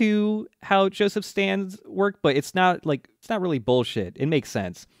to how Joseph stands work, but it's not really bullshit. It makes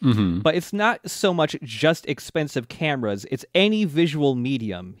sense. But it's not so much just expensive cameras. It's any visual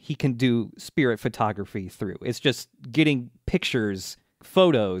medium he can do spirit photography through. It's just getting pictures,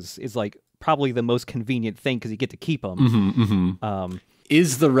 photos is like probably the most convenient thing because you get to keep them.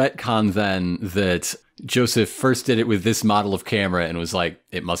 Is the retcon then that Joseph first did it with this model of camera and was like,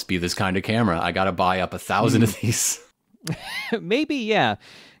 it must be this kind of camera. I got to buy up 1,000 of these. Maybe, yeah.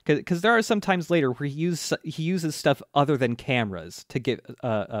 Because there are some times later where he uses stuff other than cameras to get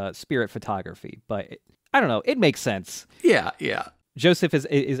spirit photography. But I don't know. It makes sense. Yeah. Joseph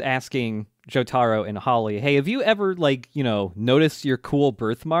is asking Jotaro and Holly, hey, have you ever, noticed your cool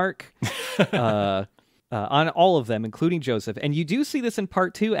birthmark? On all of them, including Joseph. And you do see this in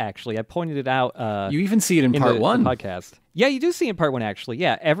part 2, actually. I pointed it out. You even see it in part 1. The podcast. Yeah, you do see it in part 1, actually.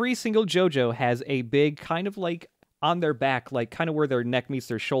 Yeah, every single JoJo has a big kind of on their back, kind of where their neck meets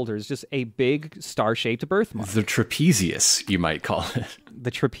their shoulders, just a big star-shaped birthmark. The trapezius, you might call it. The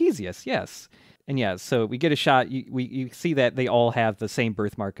trapezius, yes. And yeah, so we get a shot. You see that they all have the same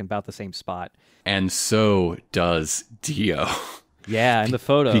birthmark in about the same spot. And so does Dio. Yeah, in the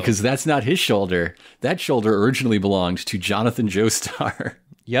photo. Because that's not his shoulder. That shoulder originally belonged to Jonathan Joestar.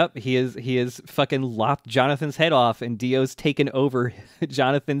 Yep, he is fucking lopped Jonathan's head off, and Dio's taken over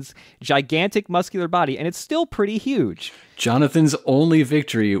Jonathan's gigantic muscular body, and it's still pretty huge. Jonathan's only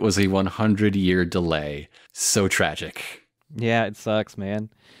victory was a 100-year delay. So tragic. Yeah, it sucks, man.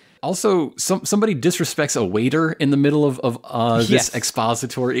 Also, somebody disrespects a waiter in the middle of this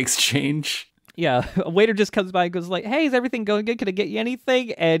expository exchange. Yeah, a waiter just comes by and goes like, hey, is everything going good? Can I get you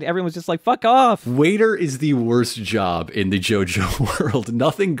anything? And everyone's just like, fuck off. Waiter is the worst job in the JoJo world.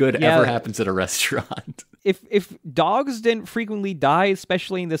 Nothing good ever happens at a restaurant. If dogs didn't frequently die,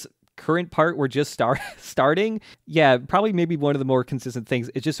 especially in this current part we're just starting, probably maybe one of the more consistent things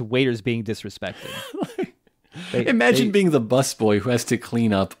is just waiters being disrespected. Imagine being the busboy who has to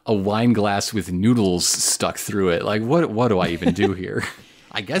clean up a wine glass with noodles stuck through it. Like, what do I even do here?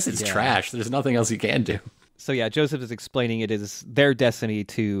 I guess it's trash. There's nothing else you can do. So yeah, Joseph is explaining it is their destiny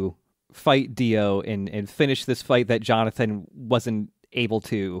to fight Dio and finish this fight that Jonathan wasn't able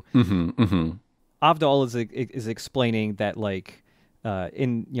to. Avdol is explaining that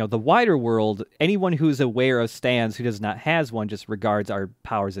in the wider world, anyone who's aware of stands who does not has one just regards our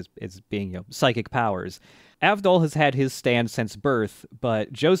powers as being psychic powers. Avdol has had his stand since birth,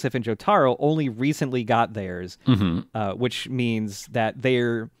 but Joseph and Jotaro only recently got theirs, which means that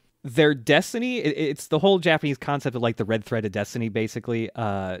their destiny, it's the whole Japanese concept of the red thread of destiny, basically.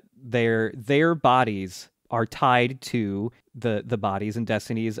 Their bodies are tied to the bodies and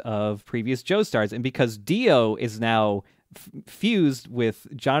destinies of previous Joestars, and because Dio is now fused with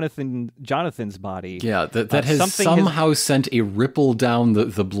Jonathan's body. Yeah, that has somehow sent a ripple down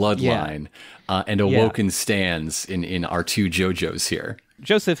the bloodline and awoken stands in our two JoJos here.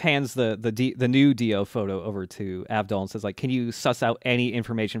 Joseph hands the new Dio photo over to Avdol and says, can you suss out any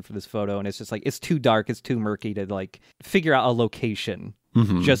information for this photo? And it's just it's too dark, it's too murky to figure out a location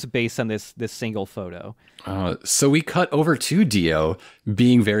just based on this single photo. So we cut over to Dio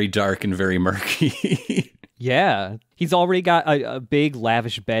being very dark and very murky. Yeah, he's already got a big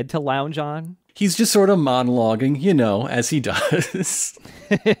lavish bed to lounge on. He's just sort of monologuing, as he does.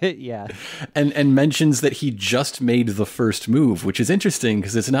 Yeah. And mentions that he just made the first move, which is interesting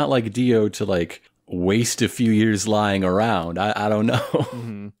because it's not like Dio to waste a few years lying around. I don't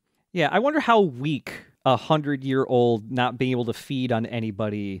know. Yeah, I wonder how weak 100-year-old not being able to feed on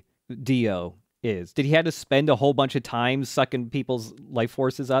anybody Dio is. Did he have to spend a whole bunch of time sucking people's life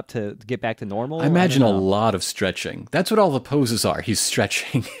forces up to get back to normal? I imagine a lot of stretching. That's what all the poses are. He's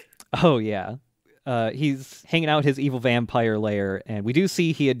stretching. Oh, yeah. He's hanging out his evil vampire lair, and we do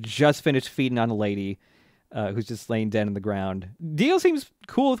see he had just finished feeding on a lady who's just laying dead on the ground. Dio seems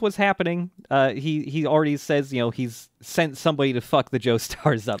cool with what's happening. He already says, he's sent somebody to fuck the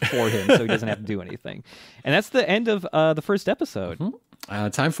Joestars up for him, so he doesn't have to do anything. And that's the end of the first episode.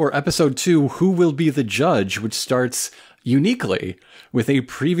 Time for episode 2, Who Will Be the Judge, which starts uniquely with a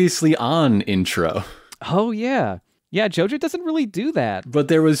previously on intro. Oh, yeah. Yeah, JoJo doesn't really do that. But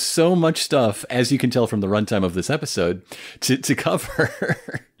there was so much stuff, as you can tell from the runtime of this episode, to cover.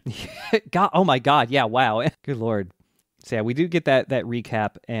 God, oh my God, yeah, wow. Good Lord. So yeah, we do get that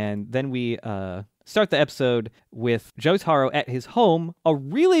recap, and then we start the episode with Jotaro at his home, a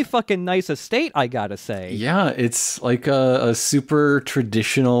really fucking nice estate, I gotta say. Yeah, it's like a super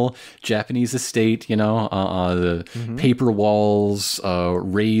traditional Japanese estate, you know, the paper walls,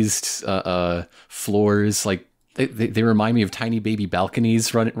 raised floors, like they remind me of tiny baby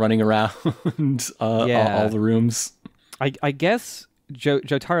balconies running around all the rooms. I guess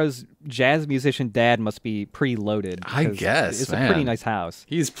Jotaro's jazz musician dad must be pretty loaded. I guess, it's a pretty nice house.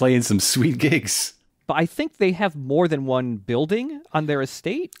 He's playing some sweet gigs. But I think they have more than one building on their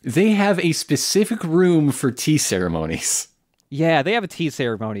estate. They have a specific room for tea ceremonies. Yeah, they have a tea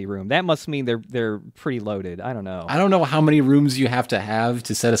ceremony room. That must mean they're pretty loaded. I don't know. I don't know how many rooms you have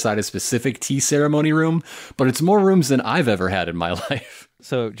to set aside a specific tea ceremony room, but it's more rooms than I've ever had in my life.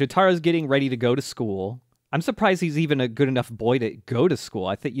 So Jotaro's getting ready to go to school. I'm surprised he's even a good enough boy to go to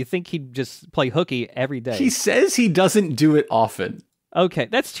school. You think he'd just play hooky every day. He says he doesn't do it often. Okay,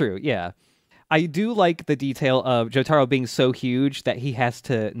 that's true, yeah. I do like the detail of Jotaro being so huge that he has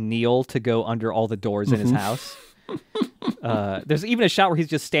to kneel to go under all the doors in his house. There's even a shot where he's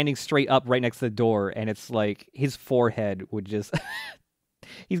just standing straight up right next to the door, and it's like his forehead would just...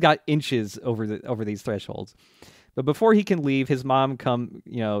 He's got inches over these thresholds. But before he can leave, his mom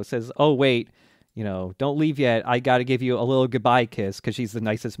says, "Oh, wait, don't leave yet. I got to give you a little goodbye kiss," because she's the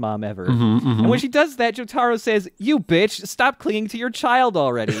nicest mom ever. And when she does that, Jotaro says, "You bitch, stop clinging to your child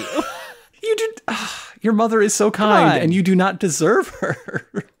already." You did. Your mother is so kind, and you do not deserve her.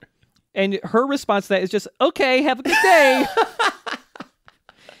 And her response to that is just, "Okay, have a good day."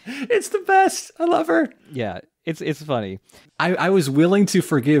 It's the best. I love her. Yeah, it's funny. I was willing to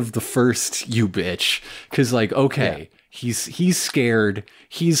forgive the first "you bitch" because, like, okay. Yeah. He's scared.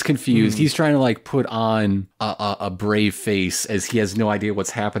 He's confused. He's trying to like put on a brave face as he has no idea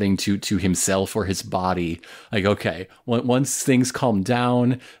what's happening to himself or his body. Like, okay, once things calm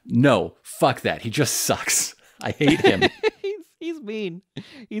down, no, fuck that. He just sucks. I hate him. He's mean.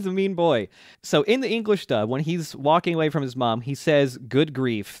 He's a mean boy. So in the English dub, when he's walking away from his mom, he says, "Good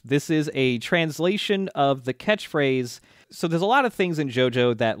grief." This is a translation of the catchphrase. So there's a lot of things in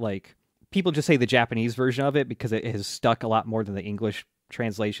JoJo that like people just say the Japanese version of it because it has stuck a lot more than the English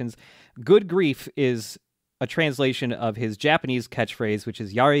translations. Good grief is a translation of his Japanese catchphrase, which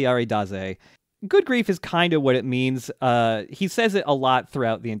is "Yari Yari Daze." Good grief is kind of what it means. He says it a lot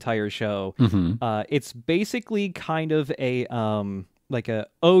throughout the entire show. It's basically kind of a like a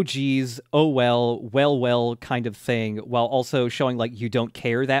 "oh geez, oh well kind of thing, while also showing like you don't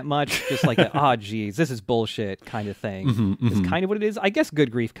care that much, just like a "ah geez, this is bullshit" kind of thing. It's kind of what it is. I guess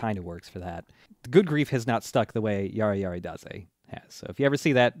good grief kind of works for that. Good grief has not stuck the way "Yari Yari Daze" has. So if you ever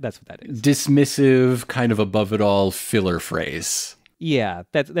see that, that's what that is. Dismissive, kind of above it all filler phrase. Yeah,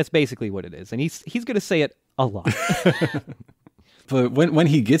 that's basically what it is, and he's going to say it a lot. But when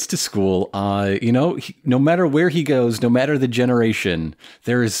he gets to school, no matter where he goes, no matter the generation,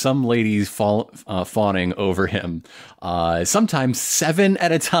 there is some ladies fawning over him. Sometimes 7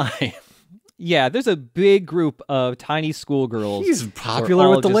 at a time. Yeah, there's a big group of tiny schoolgirls. He's popular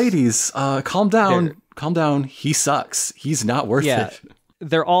with the ladies. Calm down. He sucks. He's not worth it.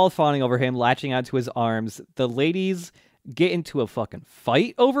 They're all fawning over him, latching onto his arms. The ladies get into a fucking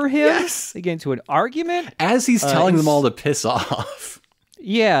fight over him. Yes. They get into an argument. As he's telling them all to piss off.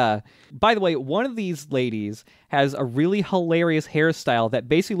 Yeah. By the way, one of these ladies has a really hilarious hairstyle that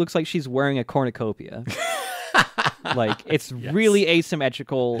basically looks like she's wearing a cornucopia. Like, it's really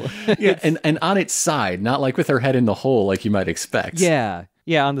asymmetrical. Yeah, and on its side, not like with her head in the hole like you might expect. Yeah,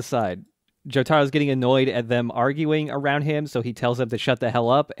 on the side. Jotaro's getting annoyed at them arguing around him, so he tells them to shut the hell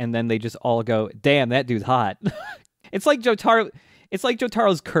up, and then they just all go, "Damn, that dude's hot." It's like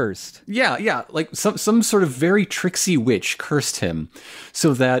Jotaro's cursed. Yeah. Like some sort of very tricksy witch cursed him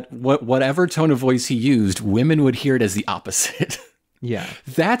so that whatever tone of voice he used, women would hear it as the opposite. Yeah.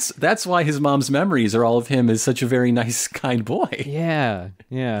 That's why his mom's memories are all of him as such a very nice, kind boy. Yeah.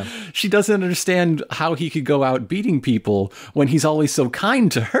 She doesn't understand how he could go out beating people when he's always so kind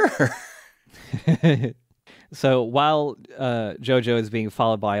to her. So while JoJo is being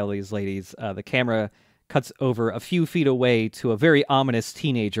followed by all these ladies, the camera cuts over a few feet away to a very ominous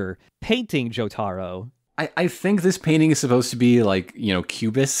teenager painting Jotaro. I think this painting is supposed to be like,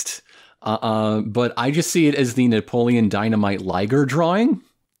 cubist, but I just see it as the Napoleon Dynamite Liger drawing.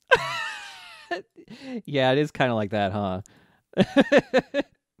 Yeah, it is kind of like that, huh?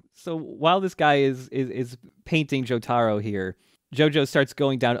 So while this guy is painting Jotaro here, JoJo starts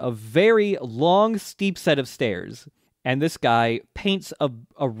going down a very long, steep set of stairs. And this guy paints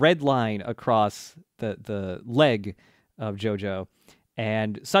a red line across the leg of JoJo.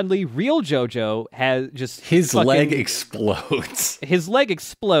 And suddenly, real JoJo has just... His leg explodes. His leg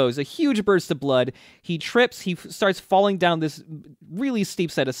explodes. A huge burst of blood. He trips. He starts falling down this really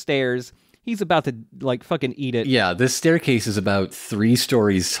steep set of stairs. He's about to, like, fucking eat it. Yeah, this staircase is about 3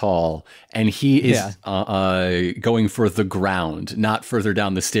 stories tall, and he is going for the ground, not further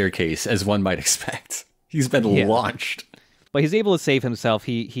down the staircase, as one might expect. He's been launched. But he's able to save himself.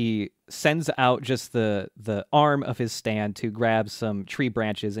 He sends out just the arm of his stand to grab some tree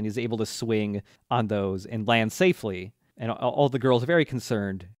branches, and he's able to swing on those and land safely. And all the girls are very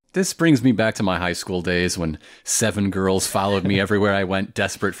concerned. This brings me back to my high school days when 7 girls followed me everywhere I went,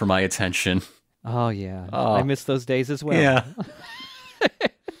 desperate for my attention. Oh, yeah. I miss those days as well. Yeah.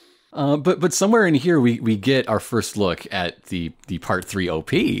 But somewhere in here, we get our first look at the Part 3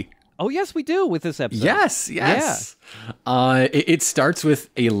 OP. Oh, yes, we do with this episode. Yes. Yeah. It starts with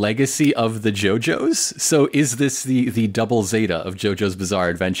a legacy of the JoJos. So is this the double Zeta of JoJo's Bizarre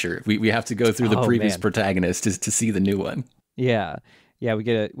Adventure? We have to go through the previous protagonist to see the new one. Yeah. Yeah, we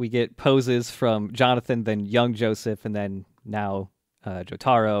get poses from Jonathan, then young Joseph, and then now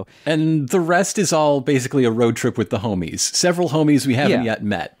Jotaro. And the rest is all basically a road trip with the homies. Several homies we haven't yet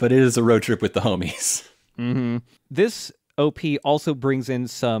met, but it is a road trip with the homies. Mm-hmm. This OP also brings in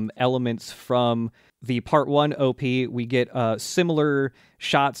some elements from the Part 1 OP. We get similar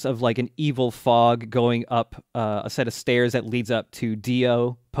shots of like an evil fog going up a set of stairs that leads up to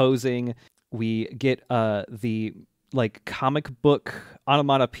Dio posing. We get the like comic book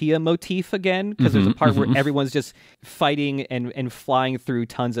onomatopoeia motif again, because there's a part where everyone's just fighting and flying through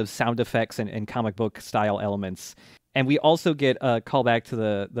tons of sound effects and comic book style elements. And we also get a callback to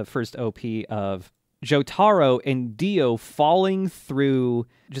the first OP of Jotaro and Dio falling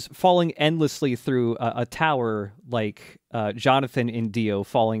endlessly through a tower, like Jonathan and Dio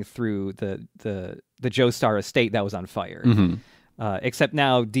falling through the Joestar estate that was on fire. Except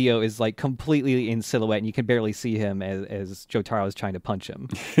now Dio is like completely in silhouette, and you can barely see him as Jotaro is trying to punch him.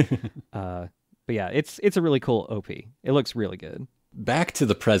 But yeah, it's a really cool OP. It looks really good. Back to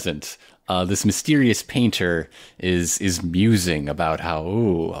the present, this mysterious painter is musing about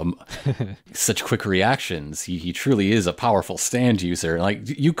how such quick reactions. He truly is a powerful stand user. Like,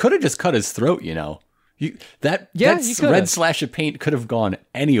 you could have just cut his throat, you know. That red slash of paint could have gone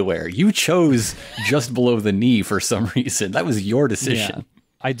anywhere. You chose just below the knee for some reason. That was your decision. Yeah.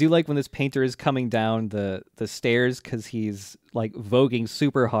 I do like when this painter is coming down the stairs, because he's like voguing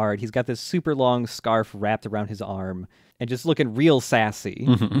super hard. He's got this super long scarf wrapped around his arm and just looking real sassy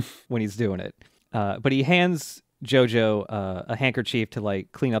when he's doing it. But he hands JoJo a handkerchief to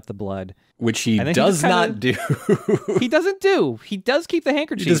like clean up the blood, which he does not do. He doesn't do. He does keep the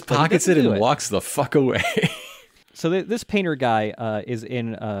handkerchief. He just pockets it and walks the fuck away. So this painter guy is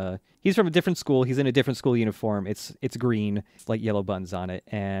in. He's from a different school. He's in a different school uniform. It's green, like yellow buttons on it,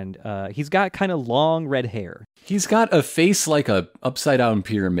 and he's got kind of long red hair. He's got a face like a upside down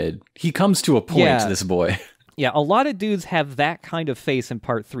pyramid. He comes to a point. This boy. Yeah, a lot of dudes have that kind of face in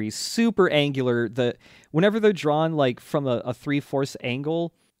Part 3. Super angular. Whenever they're drawn like from a 3/4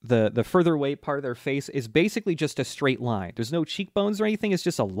 angle, the further away part of their face is basically just a straight line. There's no cheekbones or anything. It's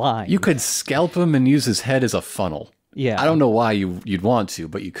just a line. You could scalp him and use his head as a funnel. Yeah. I don't know why you'd want to,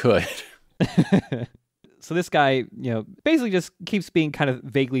 but you could. So this guy, basically just keeps being kind of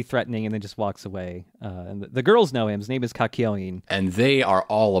vaguely threatening and then just walks away. And the girls know him. His name is Kakyoin. And they are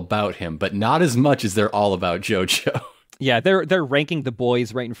all about him, but not as much as they're all about JoJo. Yeah, they're ranking the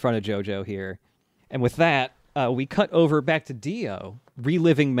boys right in front of JoJo here. And with that, we cut over back to Dio,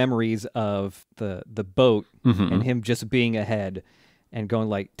 reliving memories of the boat and him just being ahead and going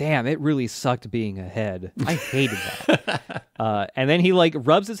like, damn, it really sucked being ahead. I hated that. And then he like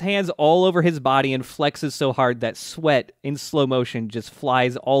rubs his hands all over his body and flexes so hard that sweat in slow motion just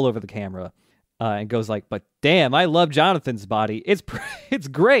flies all over the camera. And goes like, but damn, I love Jonathan's body. It's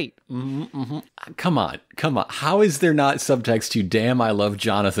great. Come on. How is there not subtext to damn, I love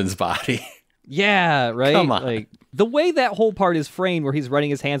Jonathan's body? Yeah, right? Come on. Like, the way that whole part is framed, where he's running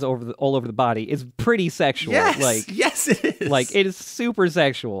his hands all over the body, is pretty sexual. Yes, it is. Like, it is super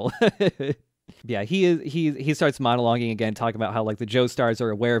sexual. Yeah, he starts monologuing again, talking about how like the Joestars are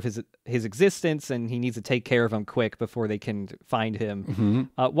aware of his existence, and he needs to take care of them quick before they can find him.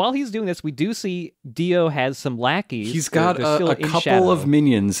 While he's doing this, we do see Dio has some lackeys. He's got a couple of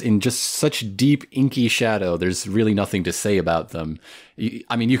minions in just such deep, inky shadow. There's really nothing to say about them.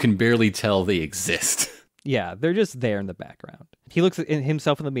 I mean, you can barely tell they exist. Yeah, they're just there in the background. He looks at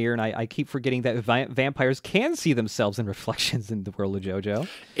himself in the mirror, and I keep forgetting that vampires can see themselves in reflections in the world of JoJo.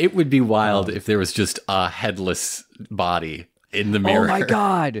 It would be wild if there was just a headless body in the mirror. Oh my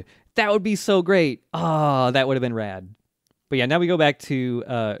god! That would be so great. Oh, that would have been rad. But yeah, now we go back to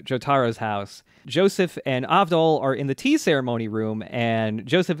Jotaro's house. Joseph and Avdol are in the tea ceremony room, and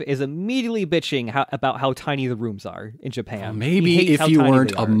Joseph is immediately bitching about how tiny the rooms are in Japan. Well, maybe if you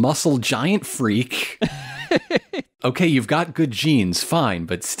weren't a muscle giant freak. Okay, you've got good genes, fine,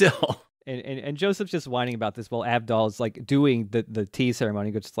 but still. And Joseph's just whining about this while Avdol's like doing the tea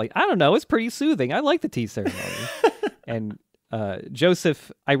ceremony. Just like, I don't know, it's pretty soothing. I like the tea ceremony. And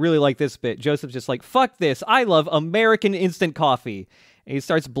Joseph, I really like this bit. Joseph's just like, fuck this. I love American instant coffee. And he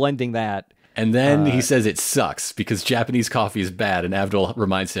starts blending that. And then he says it sucks because Japanese coffee is bad. And Avdol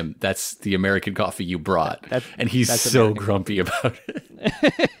reminds him, that's the American coffee you brought. And he's so American. Grumpy about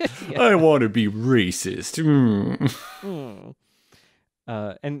it. Yeah. I want to be racist.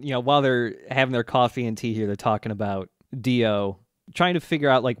 And, you know, while they're having their coffee and tea here, they're talking about Dio, trying to figure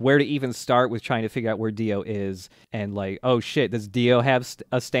out, like, where to even start with trying to figure out where Dio is. And, like, oh, shit, does Dio have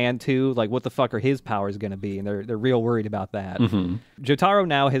a stand, too? Like, what the fuck are his powers going to be? And they're real worried about that. Mm-hmm. Jotaro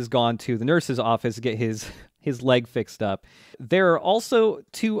now has gone to the nurse's office to get his leg fixed up. There are also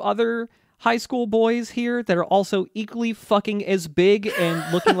 2 other high school boys here that are also equally fucking as big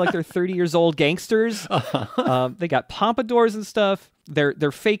and looking like they're 30 years old gangsters. They got pompadours and stuff.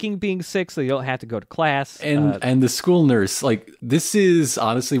 They're faking being sick so they don't have to go to class. And the school nurse, like, this is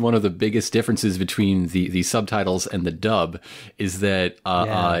honestly one of the biggest differences between the subtitles and the dub, is that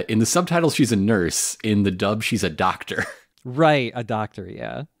in the subtitles she's a nurse, in the dub she's a doctor. Right, a doctor,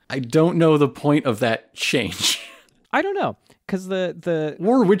 yeah. I don't know the point of that change. I don't know, because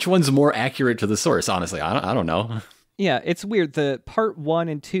or which one's more accurate to the source, honestly. I don't know. Yeah, it's weird. The part 1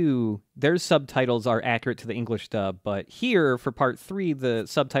 and 2, their subtitles are accurate to the English dub, but here, for part 3, the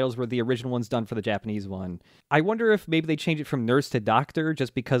subtitles were the original ones done for the Japanese one. I wonder if maybe they changed it from nurse to doctor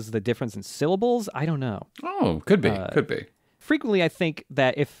just because of the difference in syllables? I don't know. Oh, could be, could be. Frequently, I think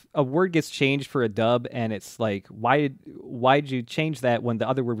that if a word gets changed for a dub and it's like, why'd you change that when the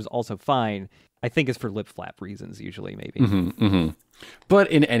other word was also fine? I think it's for lip flap reasons, usually, maybe. Mm-hmm, mm-hmm.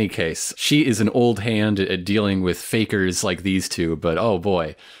 But in any case, she is an old hand at dealing with fakers like these 2. But oh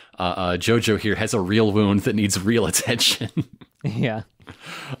boy, JoJo here has a real wound that needs real attention. Yeah.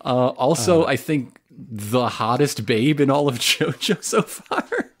 Also, I think the hottest babe in all of JoJo so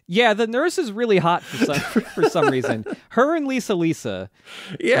far. Yeah, the nurse is really hot for some reason. Her and Lisa.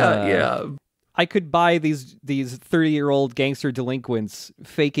 Yeah. I could buy these 30-year-old gangster delinquents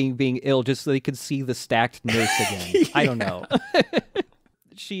faking being ill just so they could see the stacked nurse again. Yeah. I don't know.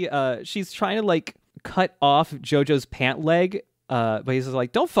 She's trying to, like, cut off JoJo's pant leg, but he's just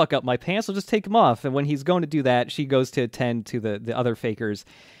like, don't fuck up my pants, I'll just take them off. And when he's going to do that, she goes to attend to the other fakers.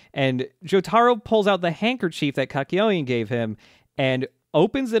 And Jotaro pulls out the handkerchief that Kakyoin gave him and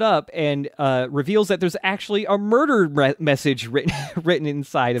opens it up and reveals that there's actually a murder message written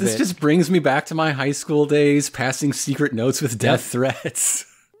inside of it. This just brings me back to my high school days, passing secret notes with death threats.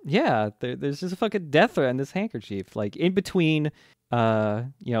 Yeah, there's just a fucking death threat in this handkerchief. Like, in between,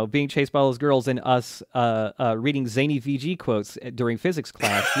 being chased by all those girls and us reading zany VG quotes during physics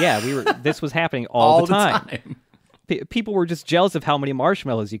class. Yeah, this was happening all the time. People were just jealous of how many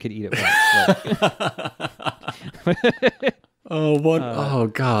marshmallows you could eat at once. Oh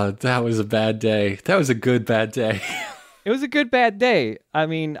God, that was a bad day. That was a good bad day. It was a good bad day. I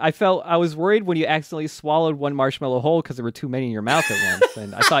mean, I was worried when you accidentally swallowed one marshmallow whole because there were too many in your mouth at once,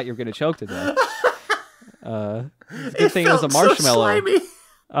 and I thought you were going to choke to death. Good thing it was a marshmallow. So slimy.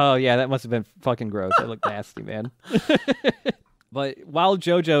 Oh yeah, that must have been fucking gross. That looked nasty, man. But while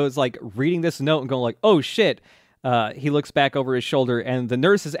JoJo is like reading this note and going like, "Oh shit." He looks back over his shoulder, and the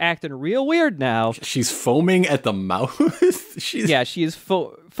nurse is acting real weird now. She's foaming at the mouth? Yeah, she is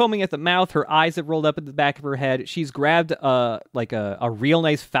foaming at the mouth. Her eyes have rolled up at the back of her head. She's grabbed a real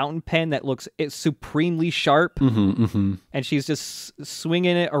nice fountain pen that looks supremely sharp, and she's just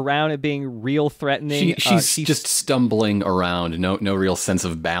swinging it around and being real threatening. She's just stumbling around, no real sense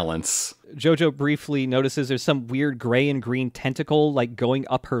of balance. JoJo briefly notices there's some weird gray and green tentacle like going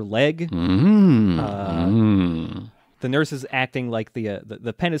up her leg. The nurse is acting like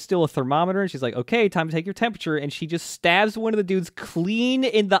the pen is still a thermometer, and she's like, okay, time to take your temperature, and she just stabs one of the dudes clean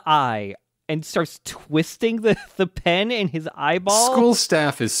in the eye and starts twisting the pen in his eyeball. School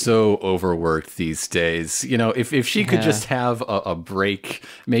staff is so overworked these days. You know, if she could just have a break,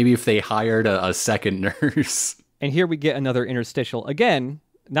 maybe if they hired a second nurse. And here we get another interstitial. Again,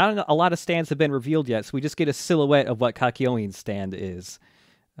 not a lot of stands have been revealed yet, so we just get a silhouette of what Kakyoin's stand is.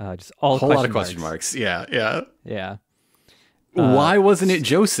 Just all a whole lot of question marks. marks. Yeah. Yeah. Why wasn't it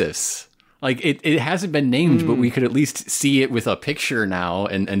Joseph's? Like, it hasn't been named, but we could at least see it with a picture now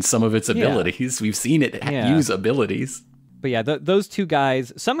and some of its abilities. We've seen it use abilities. But yeah, those two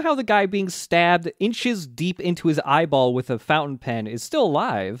guys, somehow the guy being stabbed inches deep into his eyeball with a fountain pen is still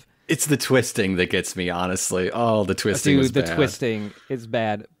alive. It's the twisting that gets me, honestly. Oh, the twisting was bad. The twisting is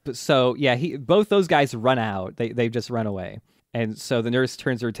bad. So yeah, both those guys run out. They've just run away. And so the nurse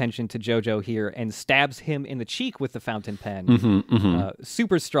turns her attention to JoJo here and stabs him in the cheek with the fountain pen.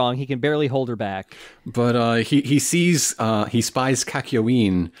 Super strong. He can barely hold her back. But he spies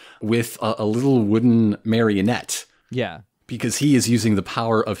Kakyoin with a little wooden marionette. Yeah. Because he is using the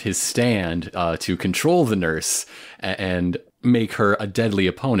power of his stand to control the nurse and make her a deadly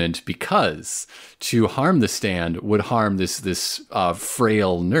opponent, because to harm the stand would harm this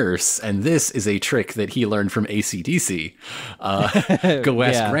frail nurse, and this is a trick that he learned from AC/DC. Go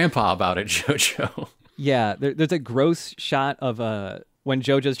ask Grandpa about it, JoJo. Yeah, there's a gross shot of when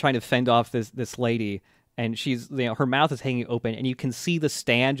JoJo's trying to fend off this lady, and she's her mouth is hanging open, and you can see the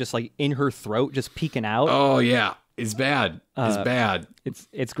stand just like in her throat, just peeking out. Oh yeah. It's bad. It's bad.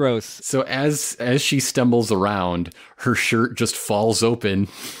 It's gross. So as she stumbles around, her shirt just falls open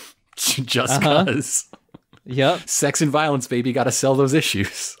just because. Yep. Sex and violence, baby. Got to sell those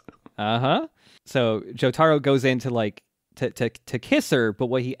issues. So Jotaro goes in to kiss her, but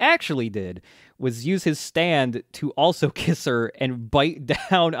what he actually did was use his stand to also kiss her and bite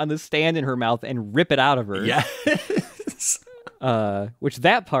down on the stand in her mouth and rip it out of her. Yes. Which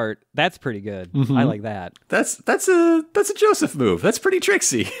that's pretty good. I like that. That's a Joseph move. That's pretty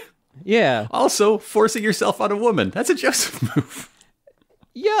tricksy. Yeah. Also, forcing yourself on a woman. That's a Joseph move.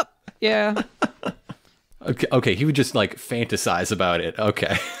 Yep. Yeah. Okay. He would just like fantasize about it.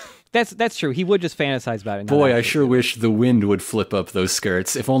 Okay. That's true. He would just fantasize about it. Boy, I sure wish the wind would flip up those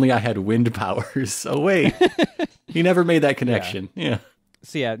skirts. If only I had wind powers. Oh wait, he never made that connection. Yeah.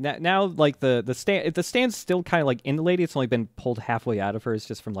 So yeah, now like the stand's still kind of like in the lady. It's only been pulled halfway out of her. It's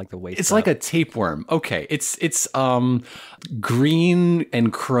just from like the waist. It's up. like a tapeworm. Okay, it's green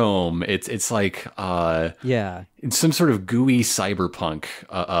and chrome. It's like it's some sort of gooey cyberpunk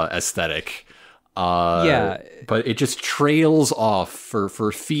aesthetic. But it just trails off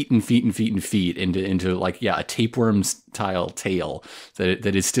for feet and feet and feet and feet into like a tapeworm style tail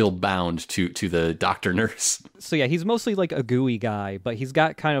that is still bound to the doctor nurse. So yeah, he's mostly like a gooey guy, but he's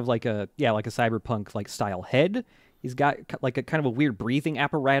got kind of like a cyberpunk like style head. He's got like a kind of a weird breathing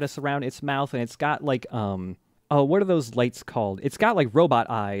apparatus around its mouth, and it's got like what are those lights called? It's got like robot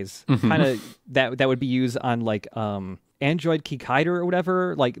eyes, kind of that would be used on like Android Kikaider or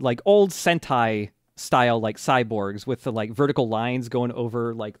whatever, like old Sentai style like cyborgs with the like vertical lines going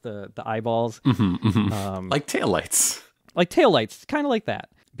over like the eyeballs. Like taillights. Like taillights, kind of like that.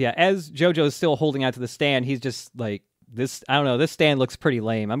 Yeah, as JoJo's still holding out to the stand, he's just like, this stand looks pretty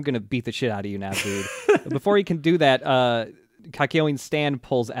lame. I'm going to beat the shit out of you now, dude. Before he can do that, Kakyoin's stand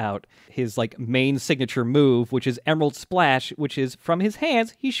pulls out his like main signature move, which is Emerald Splash, which is from his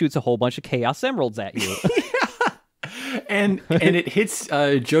hands, he shoots a whole bunch of Chaos Emeralds at you. And it hits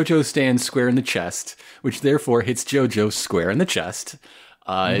JoJo's stand square in the chest, which therefore hits JoJo square in the chest.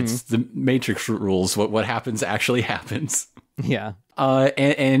 It's the Matrix rules. What happens actually happens. Yeah.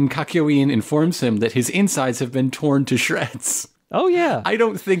 And Kakyoin informs him that his insides have been torn to shreds. Oh, yeah. I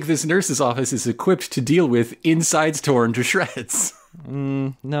don't think this nurse's office is equipped to deal with insides torn to shreds.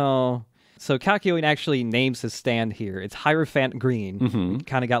 No. So Kakyoin actually names his stand here. It's Hierophant Green.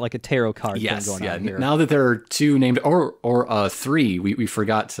 Kind of got like a tarot card thing going on here. Now that there are two named, or three, we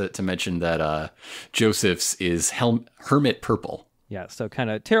forgot to mention that Joseph's is Hermit Purple. Yeah, so kind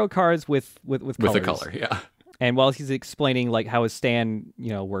of tarot cards with colors. With a color, yeah. And while he's explaining like how his stand,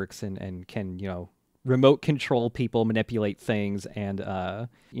 works and can, remote control people, manipulate things, and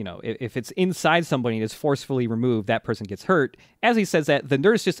if it's inside somebody and is forcefully removed, that person gets hurt. As he says that, the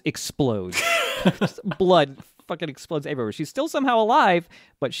nurse just explodes. Just blood fucking explodes everywhere. She's still somehow alive,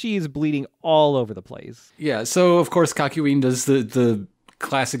 but she's bleeding all over the place. Yeah, so of course Kakyoin does the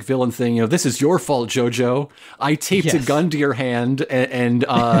classic villain thing. This is your fault, JoJo. I taped a gun to your hand and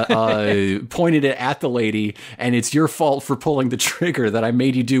pointed it at the lady, and it's your fault for pulling the trigger that I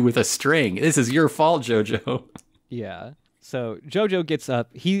made you do with a string. This is your fault, JoJo. Yeah. So JoJo gets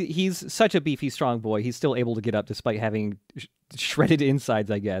up. He's such a beefy, strong boy. He's still able to get up despite having shredded insides,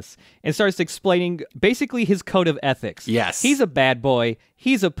 I guess, and starts explaining basically his code of ethics. Yes. He's a bad boy.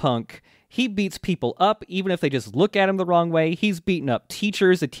 He's a punk. He beats people up, even if they just look at him the wrong way. He's beaten up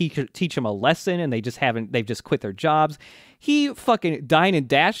teachers that teach him a lesson, and they've just quit their jobs. He fucking dine and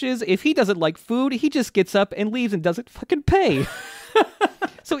dashes. If he doesn't like food, he just gets up and leaves and doesn't fucking pay.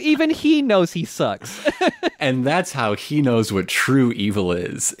 So even he knows he sucks. And that's how he knows what true evil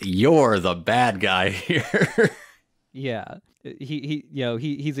is. You're the bad guy here. Yeah.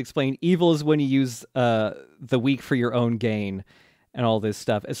 He's explained evil is when you use the weak for your own gain and all this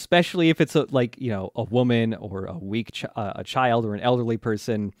stuff, especially if it's a woman or a weak a child or an elderly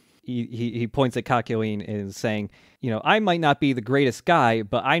person. He points at Kakyoin and is saying, I might not be the greatest guy,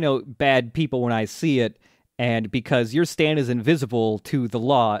 but I know bad people when I see it. And because your stand is invisible to the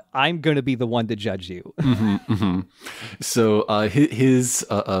law, I'm going to be the one to judge you. So his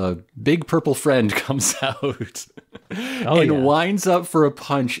big purple friend comes out and winds up for a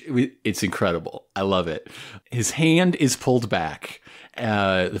punch. It's incredible. I love it. His hand is pulled back.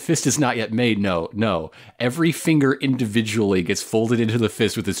 The fist is not yet made. No. Every finger individually gets folded into the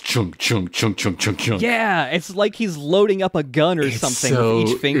fist with this chunk, chunk, chunk, chunk, chunk, chunk. Yeah, it's like he's loading up a gun or something with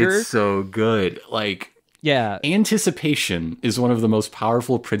each finger. It's so good. Yeah. Anticipation is one of the most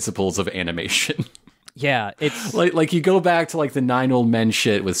powerful principles of animation. Yeah, it's like you go back to the 9 Old Men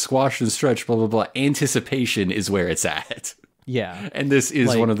shit with squash and stretch, blah, blah, blah. Anticipation is where it's at. Yeah. And this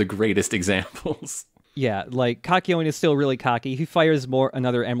is one of the greatest examples. Yeah, Kakyoin is still really cocky. He fires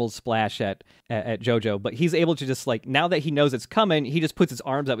another Emerald Splash at JoJo, but he's able to just now that he knows it's coming, he just puts his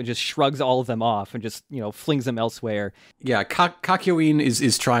arms up and just shrugs all of them off and just, flings them elsewhere. Yeah, Kakyoin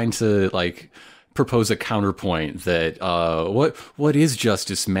is trying to propose a counterpoint that what is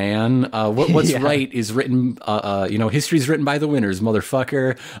justice, man? What's right is written. History's written by the winners,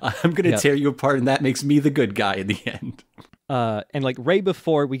 motherfucker. I'm gonna tear you apart, and that makes me the good guy in the end. And right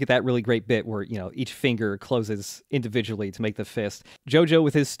before we get that really great bit where each finger closes individually to make the fist, JoJo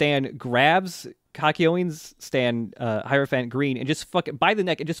with his stand grabs Kakyoin's stand, Hierophant Green, and just fucking by the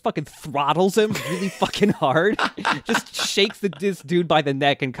neck and just fucking throttles him really fucking hard. Just shakes this dude by the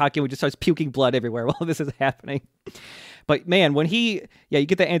neck, and Kakyoin just starts puking blood everywhere while this is happening. But man, when you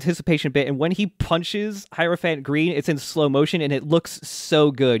get that anticipation bit, and when he punches Hierophant Green, it's in slow motion, and it looks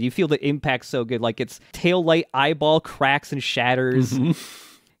so good. You feel the impact so good. Its tail light eyeball cracks and shatters. Mm-hmm.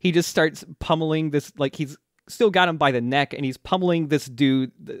 He just starts pummeling this, he's still got him by the neck, and he's pummeling this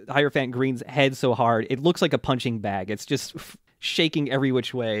dude, Hierophant Green's head so hard it looks like a punching bag. It's just shaking every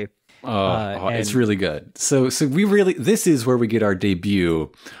which way. It's really good. So this is where we get our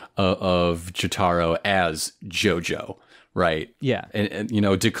debut of Jotaro as JoJo, right? Yeah, and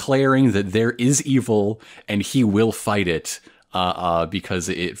declaring that there is evil and he will fight it. Because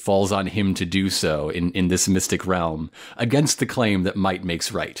it falls on him to do so in this mystic realm against the claim that might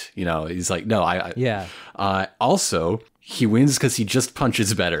makes right. He's like, no, also, he wins because he just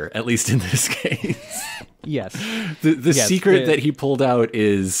punches better, at least in this case. Yes. The secret that he pulled out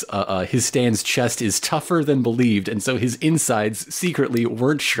is his stand's chest is tougher than believed, and so his insides secretly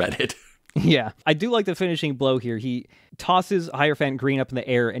weren't shredded. Yeah, I do like the finishing blow here. He tosses Hierophant Green up in the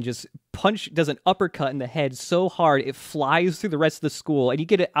air and just does an uppercut in the head so hard it flies through the rest of the school, and you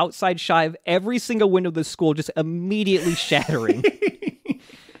get an outside shot of every single window of the school just immediately shattering.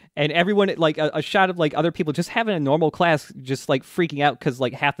 And everyone, a shot of other people just having a normal class just freaking out because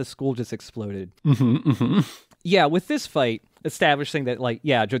half the school just exploded. Mm-hmm, mm-hmm. Yeah, with this fight, establishing that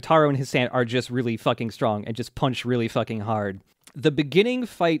Jotaro and his stand are just really fucking strong and just punch really fucking hard. The beginning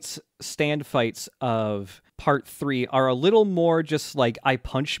stand fights of part 3 are a little more just I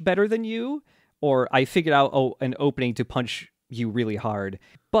punch better than you, or I figured out an opening to punch you really hard.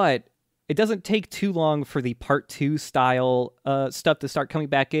 But it doesn't take too long for the part 2 style stuff to start coming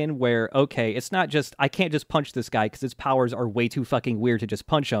back in, where, okay, it's not just, I can't just punch this guy because his powers are way too fucking weird to just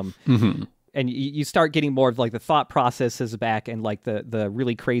punch him. Mm-hmm. And you start getting more of the thought processes back, and the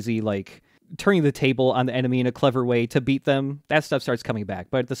really crazy turning the table on the enemy in a clever way to beat them. That stuff starts coming back.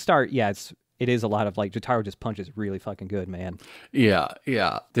 But at the start, it is a lot of Jotaro just punches really fucking good, man. Yeah.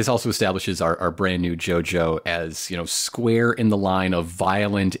 This also establishes our brand new JoJo as, square in the line of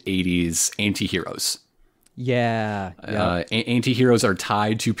violent 80s anti-heroes. Yeah. Anti-heroes are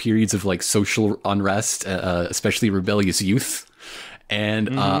tied to periods of social unrest, especially rebellious youth.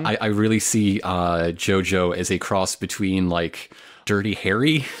 And I really see JoJo as a cross between Dirty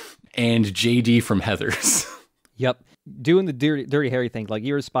Harry and JD from Heathers. Yep. Doing the Dirty Harry thing,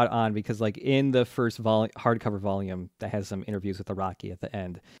 you were spot on, because in the first hardcover volume that has some interviews with Araki at the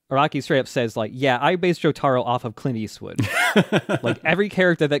end, Araki straight up says I based Jotaro off of Clint Eastwood. Every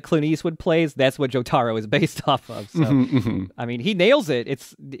character that Clint Eastwood plays, that's what Jotaro is based off of. So I mean, he nails it.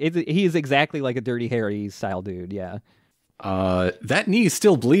 He is exactly like a Dirty Harry style dude. Yeah. That knee is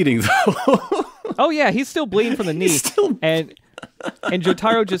still bleeding, though. Oh yeah, he's still bleeding from the knee. Still... And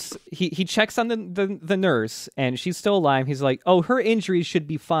Jotaro just he checks on the nurse, and she's still alive. He's like, oh, her injuries should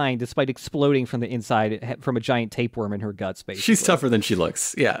be fine despite exploding from the inside from a giant tapeworm in her guts. Basically, she's tougher than she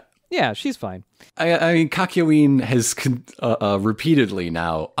looks. Yeah, she's fine. I mean, Kakyoin has repeatedly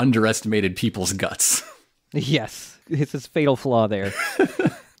now underestimated people's guts. Yes, it's his fatal flaw there.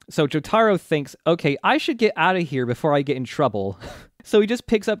 So Jotaro thinks, okay, I should get out of here before I get in trouble. So he just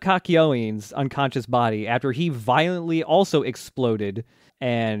picks up Kakyoin's unconscious body after he violently also exploded,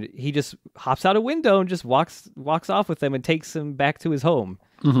 and he just hops out a window and just walks off with him and takes him back to his home.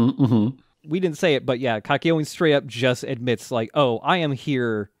 We didn't say it, but yeah, Kakyoin straight up just admits, like, oh, I am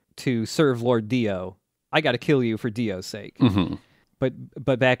here to serve Lord Dio. I got to kill you for Dio's sake.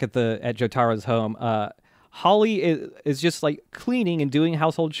 But back at Jotaro's home, Holly is just like cleaning and doing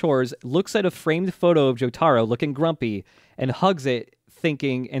household chores, looks at a framed photo of Jotaro looking grumpy, and hugs it,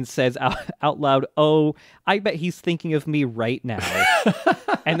 thinking and says out loud, oh, I bet he's thinking of me right now.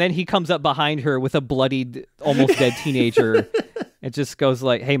 And then he comes up behind her with a bloodied, almost dead teenager and just goes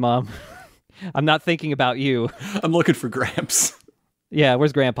like, hey, Mom, I'm not thinking about you. I'm looking for Gramps. Yeah,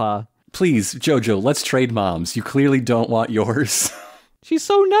 where's Grandpa? Please, JoJo, let's trade moms. You clearly don't want yours. She's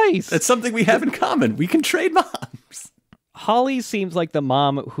so nice. That's something we have in common. We can trade moms. Holly seems like the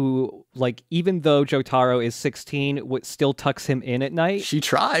mom who, like, even though Jotaro is 16, still tucks him in at night. She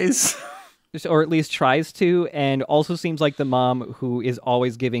tries. Or at least tries to, and also seems like the mom who is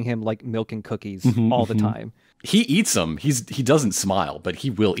always giving him, like, milk and cookies all the time. He eats them. He doesn't smile, but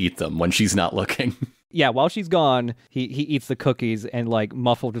he will eat them when she's not looking. Yeah, while she's gone, he eats the cookies and, like,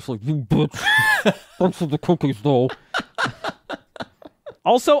 muffled just like, thanks for the cookies, though.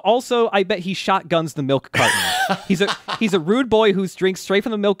 Also, I bet he shotguns the milk carton. He's a rude boy who drinks straight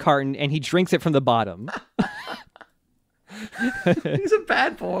from the milk carton, and he drinks it from the bottom. He's a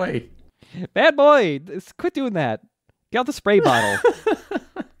bad boy. Bad boy. Quit doing that. Get out the spray bottle.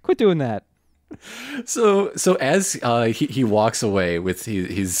 Quit doing that. So as he walks away with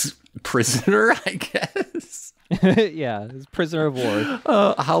his prisoner, I guess. Yeah, his prisoner of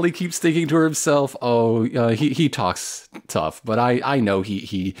war. Holly keeps thinking to herself, oh, he talks tough, but I know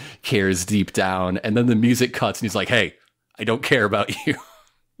he cares deep down. And then the music cuts and he's like, hey, I don't care about you.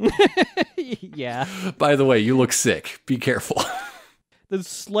 Yeah. By the way, you look sick. Be careful. The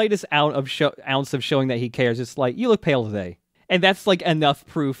slightest ounce of showing that he cares is like, you look pale today. And that's like enough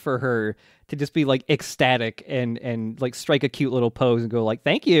proof for her to just be like ecstatic and like strike a cute little pose and go like,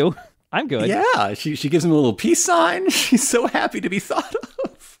 thank you. I'm good. Yeah, she gives him a little peace sign. She's so happy to be thought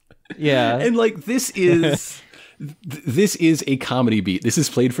of. Yeah. And like this is a comedy beat. This is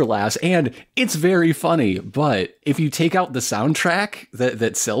played for laughs and it's very funny, but if you take out the soundtrack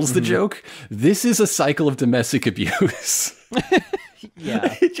that sells the joke, this is a cycle of domestic abuse.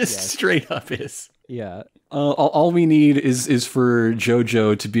 Yeah. It just straight up is. Yeah. All we need is for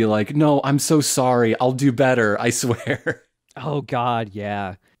JoJo to be like, no, I'm so sorry. I'll do better. I swear. Oh, God.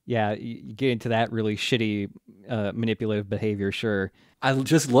 Yeah. Yeah. You get into that really shitty manipulative behavior. Sure. I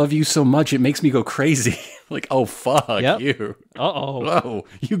just love you so much. It makes me go crazy. Like, oh, fuck you. Uh-oh. Whoa,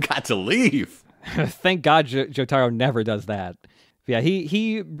 you got to leave. Thank God Jotaro never does that. Yeah,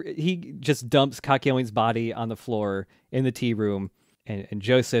 he just dumps Kakyoin's body on the floor in the tea room. And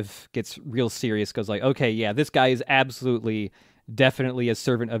Joseph gets real serious, goes like, okay, yeah, this guy is absolutely, definitely a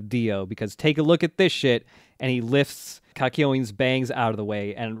servant of Dio, because take a look at this shit. And he lifts Kakyoin's bangs out of the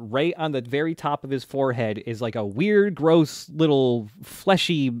way, and right on the very top of his forehead is like a weird, gross, little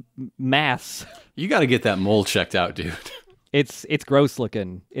fleshy mass. You got to get that mole checked out, dude. It's gross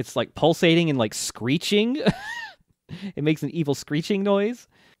looking. It's like pulsating and like screeching. It makes an evil screeching noise.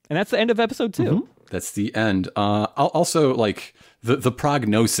 And that's the end of episode 2. Mm-hmm. That's the end. Also, like, the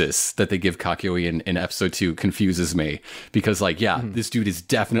prognosis that they give Kakyoin in episode 2 confuses me. Because, like, this dude is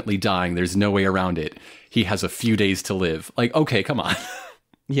definitely dying. There's no way around it. He has a few days to live. Like, okay, come on.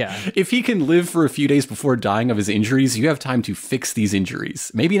 Yeah. If he can live for a few days before dying of his injuries, you have time to fix these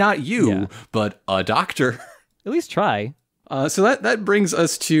injuries. Maybe not you, but a doctor. At least try. So that brings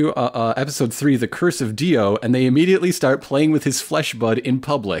us to episode 3, The Curse of Dio, and they immediately start playing with his flesh bud in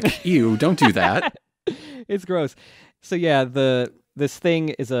public. Ew, don't do that. It's gross. So yeah, this thing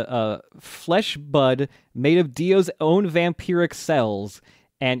is a flesh bud made of Dio's own vampiric cells,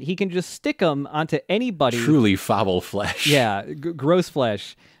 and he can just stick them onto anybody. Truly foul flesh. Yeah, gross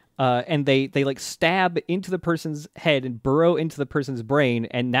flesh. And they like stab into the person's head and burrow into the person's brain,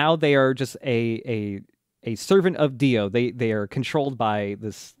 and now they are just a a servant of Dio. They are controlled by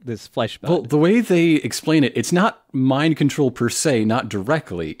this flesh bud. Well, the way they explain it, it's not mind control per se, not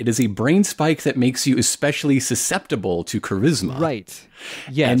directly. It is a brain spike that makes you especially susceptible to charisma. Right.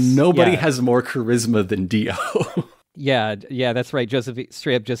 Yes. And nobody has more charisma than Dio. Yeah, that's right. Joseph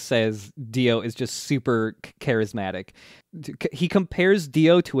straight up just says Dio is just super charismatic. He compares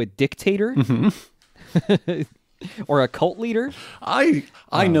Dio to a dictator. Or a cult leader? I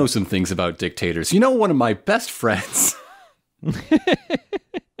know some things about dictators. You know, one of my best friends,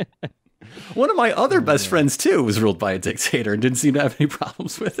 one of my other best friends too, was ruled by a dictator and didn't seem to have any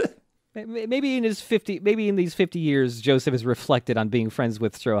problems with it. Maybe in these 50 years, Joseph has reflected on being friends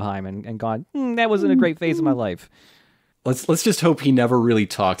with Stroheim and gone, that wasn't a great phase of my life. Let's just hope he never really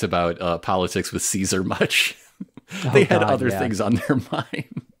talked about politics with Caesar much. They had other things on their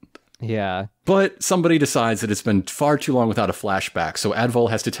mind. Yeah. But somebody decides that it's been far too long without a flashback, so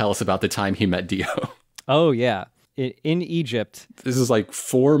Advol has to tell us about the time he met Dio. Oh, yeah. In Egypt. This is like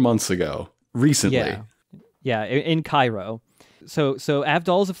 4 months ago. Recently. Yeah, in Cairo. So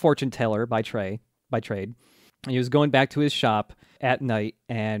Avdol's a fortune teller by trade. And he was going back to his shop at night,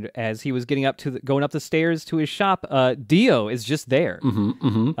 and as he was getting going up the stairs to his shop, Dio is just there,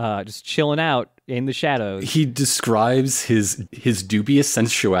 just chilling out in the shadows. He describes his dubious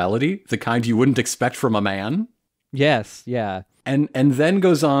sensuality, the kind you wouldn't expect from a man. Yes, yeah. And then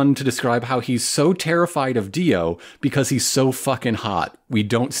goes on to describe how he's so terrified of Dio because he's so fucking hot. We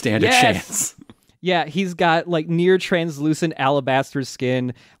don't stand a chance. Yeah, he's got like near translucent alabaster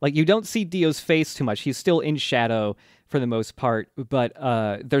skin. Like you don't see Dio's face too much. He's still in shadow for the most part, but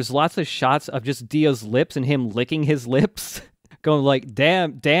there's lots of shots of just Dio's lips and him licking his lips, going like,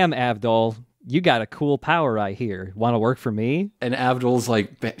 damn, Avdol, you got a cool power, I hear. Want to work for me? And Avdol's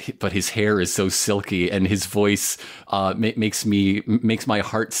like, but his hair is so silky and his voice makes my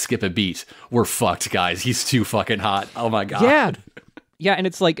heart skip a beat. We're fucked, guys. He's too fucking hot. Oh my God. Yeah. Yeah, and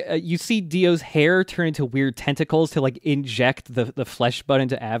it's like you see Dio's hair turn into weird tentacles to like inject the flesh bud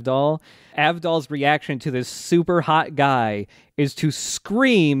into Avdol. Avdol's reaction to this super hot guy is to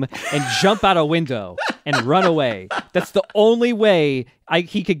scream and jump out a window and run away. That's the only way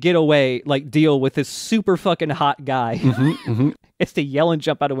he could get away, like deal with this super fucking hot guy. It's to yell and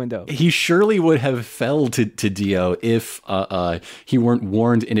jump out a window. He surely would have fell to Dio if he weren't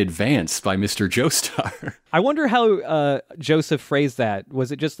warned in advance by Mr. Joestar. I wonder how Joseph phrased that.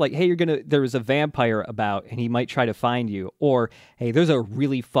 Was it just like, hey, there was a vampire about and he might try to find you? Or, hey, there's a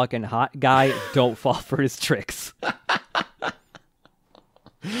really fucking hot guy. Don't fall for his tricks.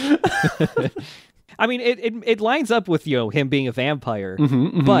 I mean, it lines up with, him being a vampire,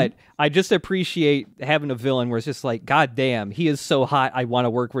 but I just appreciate having a villain where it's just like, God damn, he is so hot, I want to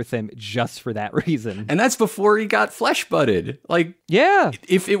work with him just for that reason. And that's before he got flesh-butted. Like, yeah.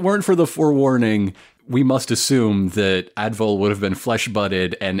 If it weren't for the forewarning, we must assume that Advol would have been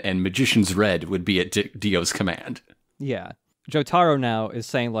flesh-butted and Magician's Red would be at Dio's command. Yeah. Jotaro now is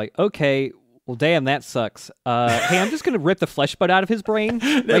saying like, okay, well, damn, that sucks. Hey, I'm just going to rip the flesh bud out of his brain.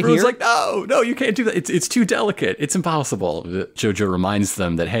 Everyone's like, no, you can't do that. It's too delicate. It's impossible. JoJo reminds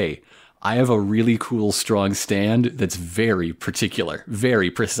them that, hey, I have a really cool, strong stand that's very particular, very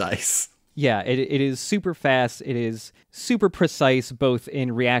precise. Yeah, it is super fast. It is super precise, both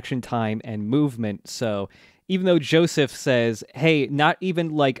in reaction time and movement. So even though Joseph says, hey, not even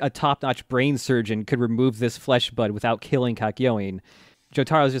like a top-notch brain surgeon could remove this flesh bud without killing Kakyoin,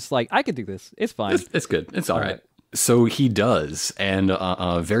 Jotaro's just like, I could do this. It's fine. It's good. It's all right. So he does, and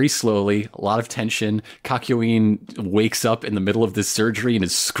very slowly, a lot of tension. Kakyoin wakes up in the middle of this surgery and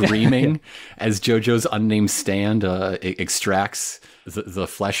is screaming as JoJo's unnamed stand extracts the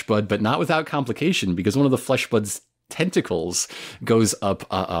flesh bud, but not without complication, because one of the flesh bud's tentacles goes up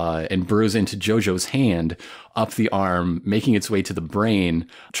and burrows into JoJo's hand, up the arm, making its way to the brain,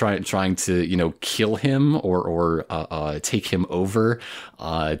 trying to kill him or take him over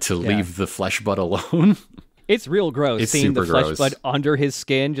to leave the flesh bud alone. It's real gross. It's seeing super the flesh gross. bud under his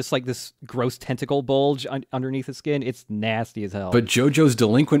skin, just like this gross tentacle bulge underneath the skin. It's nasty as hell. But JoJo's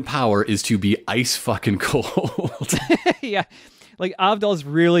delinquent power is to be ice fucking cold. Yeah. Like, Avdol's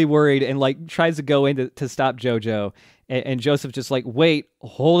really worried and, like, tries to go in to stop JoJo. And Joseph's just like, wait,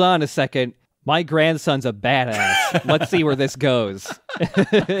 hold on a second. My grandson's a badass. Let's see where this goes.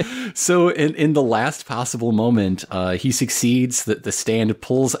 So in the last possible moment, he succeeds. That the stand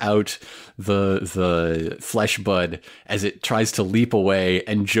pulls out the flesh bud as it tries to leap away,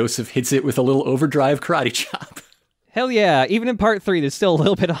 and Joseph hits it with a little overdrive karate chop. Hell yeah. Even in part 3, there's still a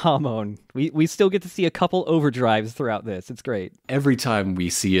little bit of hormone. We still get to see a couple overdrives throughout this. It's great. Every time we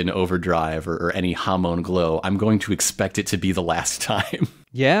see an overdrive or any hormone glow, I'm going to expect it to be the last time.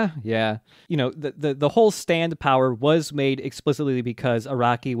 Yeah, yeah. You know, the whole stand power was made explicitly because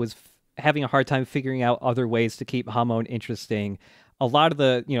Araki was having a hard time figuring out other ways to keep Hamon interesting. A lot of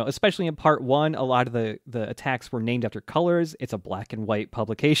the, you know, especially in part 1, a lot of the attacks were named after colors. It's a black and white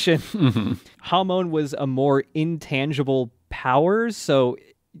publication. Hamon was a more intangible power, so,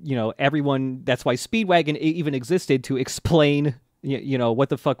 you know, everyone, that's why Speedwagon even existed, to explain, you know, what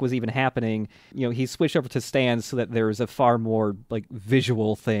the fuck was even happening. You know, he switched over to stands so that there was a far more like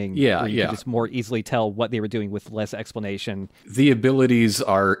visual thing. Yeah, you could just more easily tell what they were doing with less explanation. The abilities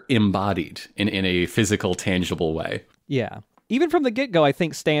are embodied in a physical, tangible way. Yeah. Even from the get-go, I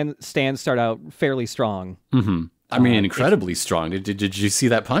think stands start out fairly strong. Mm-hmm. I mean, incredibly strong. Did you see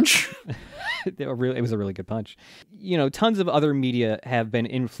that punch? It was a really good punch. You know, tons of other media have been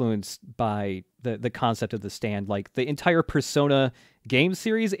influenced by the concept of the stand. Like, the entire Persona game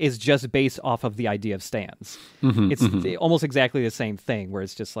series is just based off of the idea of stands. It's almost exactly the same thing, where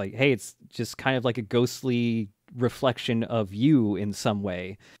it's just like, hey, it's just kind of like a ghostly reflection of you in some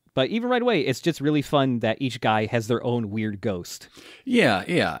way. But even right away, it's just really fun that each guy has their own weird ghost.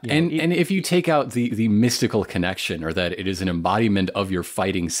 Yeah. And if you take out the mystical connection, or that it is an embodiment of your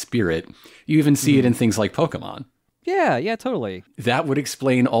fighting spirit, you even see it in things like Pokemon. Yeah, totally. That would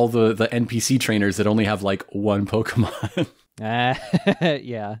explain all the NPC trainers that only have like one Pokemon.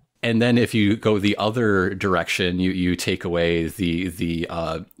 Yeah. And then if you go the other direction, you take away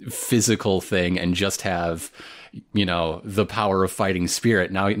the physical thing and just have, you know, the power of fighting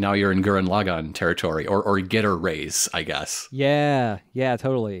spirit. Now you're in Gurren Lagann territory, or Getter Rays, I guess. Yeah,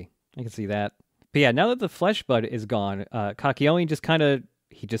 totally. I can see that. But yeah, now that the flesh bud is gone, Kakyoin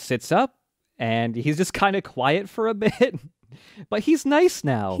just sits up and he's just kind of quiet for a bit. But he's nice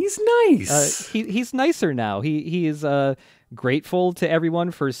now. He's nice. He's nicer now. He is grateful to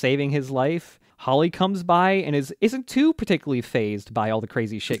everyone for saving his life. Holly comes by and isn't too particularly fazed by all the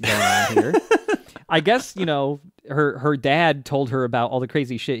crazy shit going on here. I guess, you know, her dad told her about all the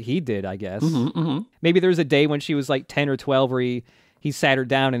crazy shit he did, I guess. Maybe there was a day when she was like 10 or 12 where he sat her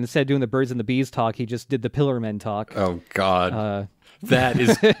down, and instead of doing the birds and the bees talk, he just did the Pillarmen talk. Oh, God. That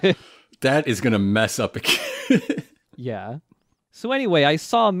is going to mess up a kid. Yeah. So anyway, I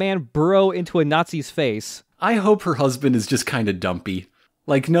saw a man burrow into a Nazi's face. I hope her husband is just kind of dumpy.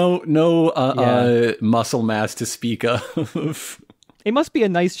 Like, no muscle mass to speak of. It must be a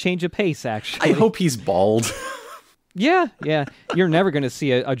nice change of pace, actually. I hope he's bald. Yeah. You're never going to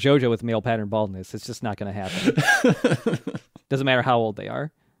see a JoJo with male pattern baldness. It's just not going to happen. Doesn't matter how old they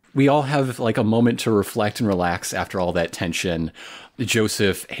are. We all have like a moment to reflect and relax after all that tension.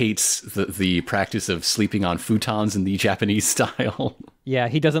 Joseph hates the practice of sleeping on futons in the Japanese style. Yeah,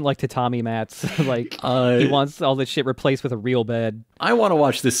 he doesn't like tatami mats. He wants all this shit replaced with a real bed. I want to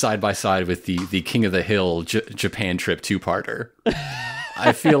watch this side by side with the King of the Hill Japan trip 2-parter.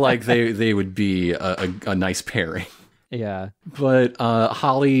 I feel like they would be a nice pairing. Yeah. But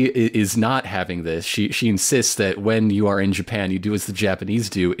Holly is not having this. She insists that when you are in Japan, you do as the Japanese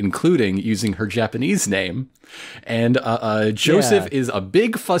do, including using her Japanese name. And Joseph is a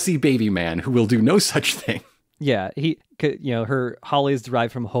big, fussy baby man who will do no such thing. Yeah, her Holly is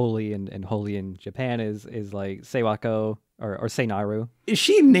derived from holy, and holy in Japan is like Seiwako or Seinaru. Is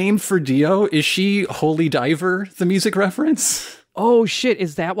she named for Dio? Is she Holy Diver, the music reference? Oh, shit,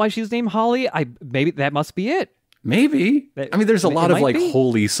 is that why she's named Holly? Maybe that must be it. Maybe. I mean, there's a lot of like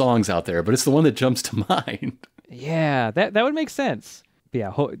holy songs out there, but it's the one that jumps to mind. Yeah, that would make sense. But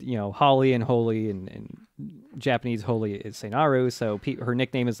yeah, Holly and holy and Japanese holy is Seinaru, so her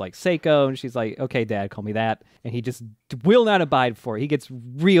nickname is like Seiko, and she's like, okay, Dad, call me that. And he just will not abide for it. He gets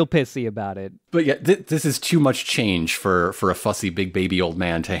real pissy about it. But yeah, this is too much change for a fussy big baby old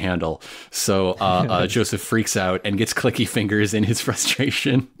man to handle. So Joseph freaks out and gets clicky fingers in his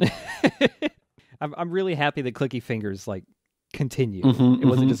frustration. I'm really happy that clicky fingers like continue. It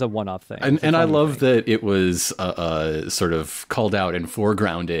wasn't just a one-off thing. And I love that it was sort of called out and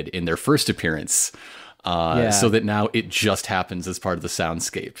foregrounded in their first appearance, so that now it just happens as part of the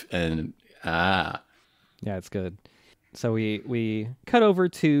soundscape. And yeah, it's good. So we cut over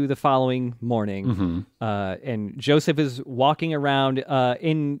to the following morning, and Joseph is walking around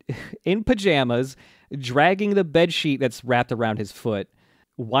in pajamas, dragging the bed sheet that's wrapped around his foot,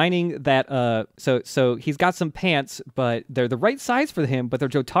 whining that so he's got some pants, but they're the right size for him, but they're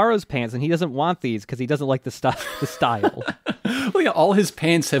Jotaro's pants, and he doesn't want these because he doesn't like the style. Well, yeah, all his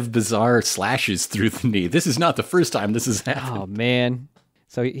pants have bizarre slashes through the knee. This is not the first time this has happened. Oh man.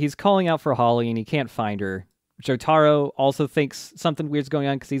 So he's calling out for Holly and he can't find her. Jotaro also thinks something weird's going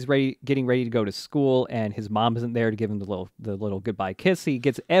on because he's getting ready to go to school, and his mom isn't there to give him the little goodbye kiss he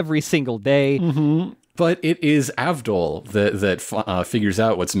gets every single day. Mm-hmm. But it is Avdol that figures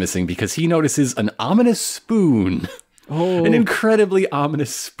out what's missing because he notices an ominous spoon. Oh. An incredibly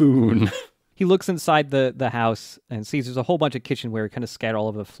ominous spoon. He looks inside the house and sees there's a whole bunch of kitchenware kind of scattered all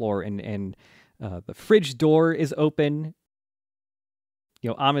over the floor, and the fridge door is open.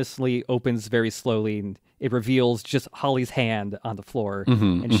 Ominously opens very slowly, and it reveals just Holly's hand on the floor,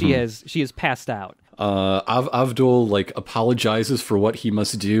 and she has passed out. Avdol apologizes for what he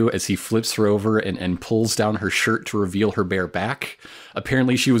must do as he flips her over and pulls down her shirt to reveal her bare back.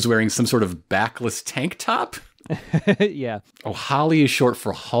 Apparently, she was wearing some sort of backless tank top. Yeah. Oh, Holly is short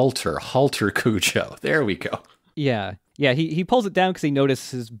for halter Cujo. There we go. Yeah. Yeah, he pulls it down because he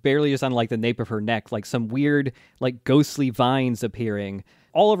notices barely just on the nape of her neck, some weird, ghostly vines appearing.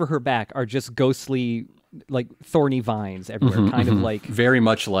 All over her back are just ghostly, thorny vines everywhere, kind of like... Very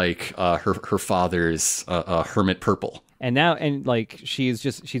much like her father's hermit purple. And now,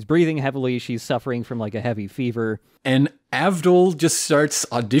 she's breathing heavily, she's suffering from a heavy fever. And Avdol just starts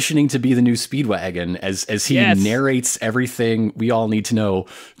auditioning to be the new Speedwagon as he narrates everything we all need to know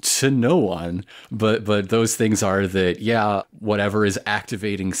to no one. But those things are that, whatever is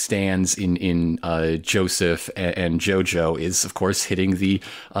activating stands in Joseph and JoJo is, of course, hitting the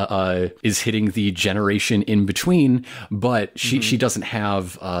generation in between. But she doesn't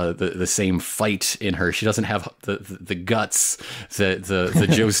have the same fight in her. She doesn't have the guts that the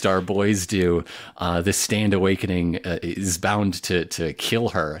Joestar boys do. The stand awakening is bound to kill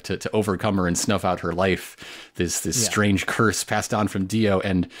her, to overcome her and snuff out her life. This strange curse passed on from Dio.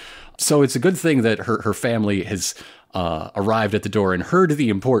 And so it's a good thing that her family has arrived at the door and heard the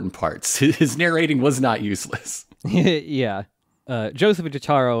important parts. His narrating was not useless. Yeah. Joseph and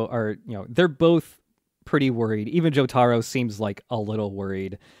Jotaro are, they're both pretty worried. Even Jotaro seems a little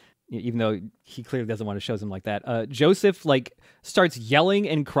worried, even though he clearly doesn't want to show them like that. Joseph, starts yelling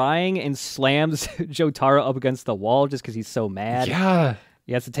and crying and slams Jotaro up against the wall just because he's so mad. Yeah.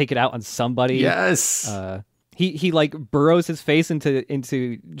 He has to take it out on somebody. Yes. He burrows his face into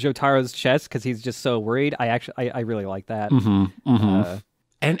Jotaro's chest because he's just so worried. I really like that.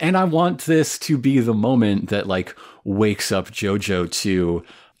 And I want this to be the moment that wakes up JoJo to...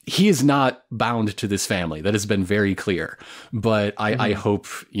 He is not bound to this family. That has been very clear. But I hope,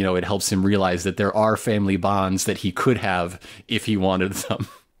 it helps him realize that there are family bonds that he could have if he wanted them.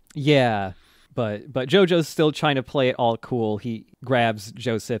 Yeah. But JoJo's still trying to play it all cool. He grabs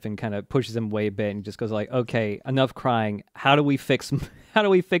Joseph and kind of pushes him away a bit and just goes okay, enough crying. How do we fix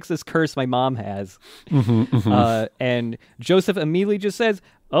this curse my mom has? And Joseph immediately just says,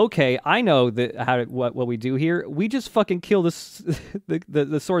 okay, I know what we do here. We just fucking kill the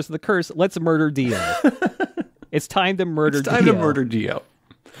source of the curse. Let's murder Dio. It's time to murder Dio. It's time to murder Dio.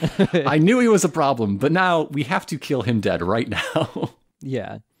 I knew he was a problem, but now we have to kill him dead right now.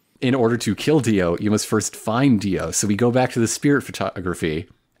 Yeah. In order to kill Dio, you must first find Dio. So we go back to the spirit photography,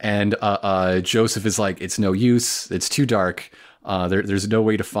 and Joseph is it's no use. It's too dark. There's no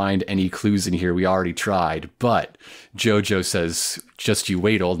way to find any clues in here. We already tried. But JoJo says, just you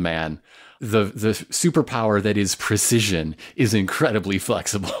wait, old man. The superpower that is precision is incredibly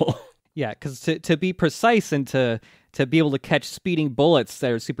flexible. Yeah, because to be precise and to be able to catch speeding bullets that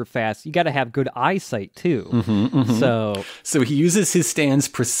are super fast, you got to have good eyesight too. So he uses his stand's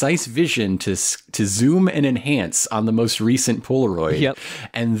precise vision to zoom and enhance on the most recent Polaroid,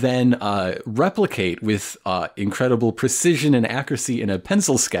 and then replicate with incredible precision and accuracy in a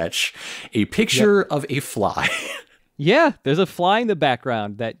pencil sketch a picture of a fly. Yeah, there's a fly in the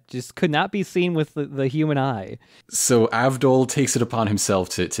background that just could not be seen with the human eye. So Avdol takes it upon himself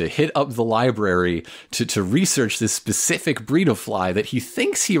to hit up the library to research this specific breed of fly that he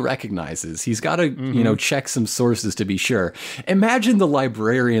thinks he recognizes. He's got to, check some sources to be sure. Imagine the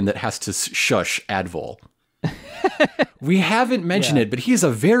librarian that has to shush Advol. We haven't mentioned it, but he's a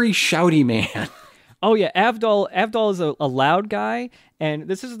very shouty man. Oh yeah, Avdol is a loud guy, and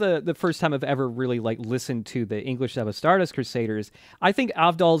this is the first time I've ever really listened to the English dub of Stardust Crusaders. I think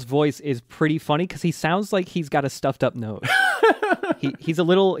Avdol's voice is pretty funny because he sounds like he's got a stuffed up nose. he's a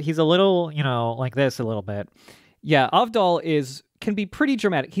little like this a little bit. Yeah, Avdol can be pretty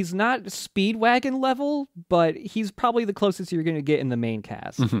dramatic. He's not Speedwagon level, but he's probably the closest you're going to get in the main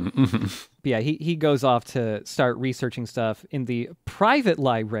cast. But yeah, he goes off to start researching stuff in the private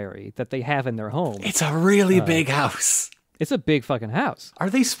library that they have in their home. It's a really big house. It's a big fucking house. Are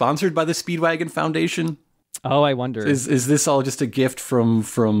they sponsored by the Speedwagon Foundation? Oh, I wonder. Is this all just a gift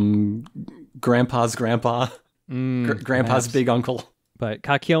from Grandpa's grandpa? Grandpa's big uncle? But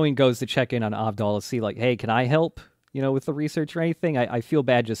Kakyoin goes to check in on Avdol to see, like, hey, can I help, with the research or anything? I feel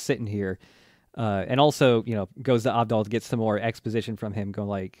bad just sitting here. And also, goes to Avdol to get some more exposition from him, going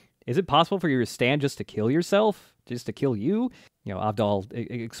like, is it possible for you to stand just to kill yourself? Just to kill you? Avdol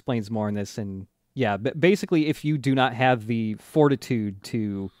explains more in this. And yeah, basically, if you do not have the fortitude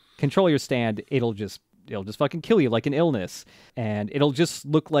to control your stand, it'll just fucking kill you like an illness. And it'll just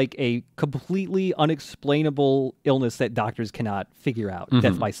look like a completely unexplainable illness that doctors cannot figure out.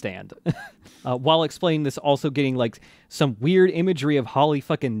 Death by stand. While explaining this, also getting like some weird imagery of Holly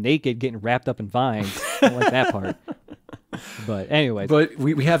fucking naked getting wrapped up in vines. I like that part. But anyway. But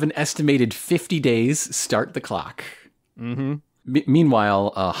we have an estimated 50 days. Start the clock. Mm-hmm.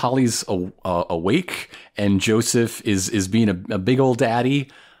 Meanwhile, Holly's awake, and Joseph is being a big old daddy.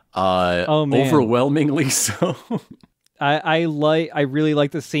 Overwhelmingly so. I really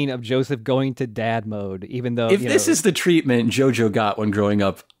like the scene of Joseph going to dad mode, even though if this is the treatment JoJo got when growing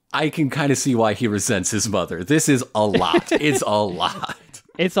up, I can kind of see why he resents his mother. This is a lot. It's a lot.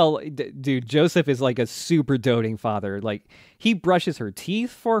 It's all, dude. Joseph is like a super doting father. Like, he brushes her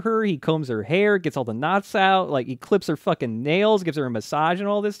teeth for her, he combs her hair, gets all the knots out, like he clips her fucking nails, gives her a massage and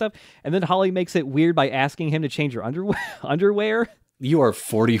all this stuff. And then Holly makes it weird by asking him to change her underwear. You are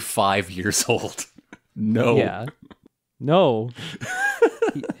 45 years old. No. Yeah. No.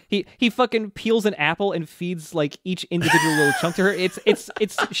 he fucking peels an apple and feeds like each individual little chunk to her. It's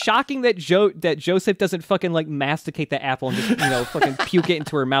shocking that Joseph doesn't fucking like masticate the apple and just fucking puke it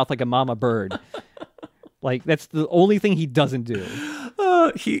into her mouth like a mama bird. Like, that's the only thing he doesn't do.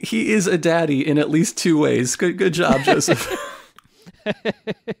 He is a daddy in at least two ways. Good job, Joseph.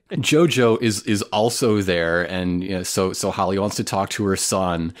 JoJo is also there, and so Holly wants to talk to her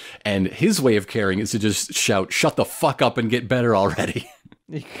son, and his way of caring is to just shout, "Shut the fuck up and get better already."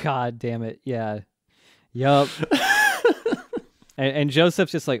 God damn it. Yeah. Yup. and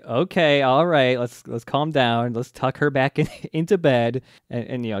Joseph's just like, okay, all right, let's calm down, let's tuck her back into bed,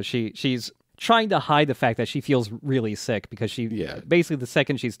 and she's trying to hide the fact that she feels really sick, because basically the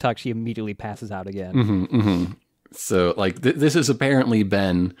second she's tucked, she immediately passes out again. Mm-hmm, mm-hmm. So, like, this has apparently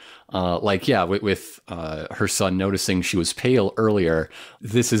been, with her son noticing she was pale earlier,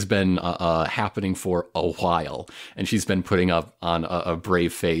 this has been happening for a while, and she's been putting up on a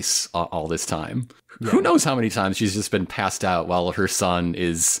brave face all this time. Yeah. Who knows how many times she's just been passed out while her son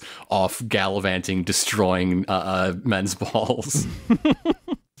is off gallivanting, destroying men's balls.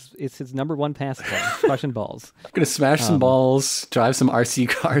 It's his number one pastime, crushing balls. I'm going to smash some balls, drive some RC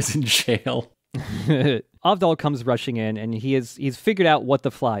cars in jail. Avdol comes rushing in, and he's figured out what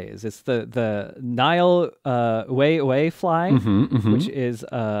the fly is. It's the Nile Way fly, which is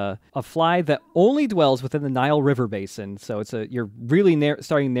a fly that only dwells within the Nile River basin. So you're really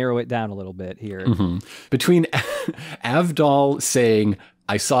starting to narrow it down a little bit here. Mm-hmm. Between Avdol saying,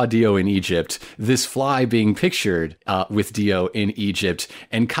 "I saw Dio in Egypt," this fly being pictured with Dio in Egypt,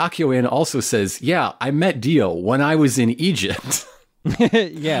 and Kakyoin also says, "Yeah, I met Dio when I was in Egypt."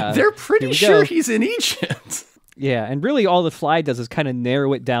 Yeah. They're pretty sure he's in Egypt. Yeah, and really all the fly does is kind of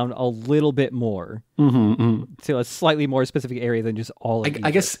narrow it down a little bit more to a slightly more specific area than just all of Egypt. I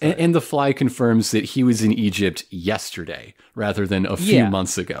guess, and the fly confirms that he was in Egypt yesterday rather than a few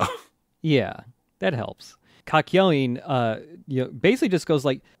months ago. Yeah, that helps. Kakyoin basically just goes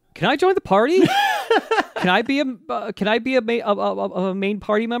like, "Can I join the party? Can I be a main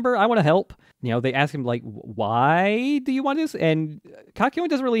party member? I want to help." They ask him, like, why do you want this? And Kakyoin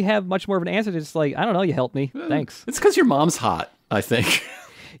doesn't really have much more of an answer. Just like, I don't know, you helped me. Thanks. It's because your mom's hot, I think.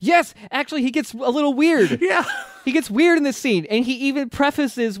 Yes, actually, he gets a little weird. Yeah. He gets weird in this scene. And he even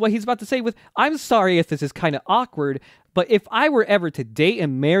prefaces what he's about to say with, "I'm sorry if this is kind of awkward, but if I were ever to date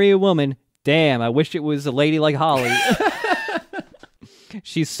and marry a woman, damn, I wish it was a lady like Holly."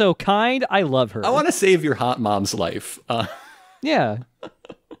 She's so kind. I love her. I want to save your hot mom's life. Yeah.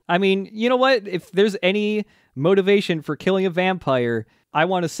 I mean, you know what? If there's any motivation for killing a vampire, I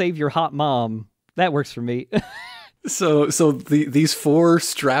want to save your hot mom. That works for me. So these four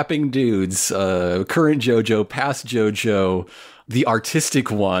strapping dudes, current JoJo, past JoJo, the artistic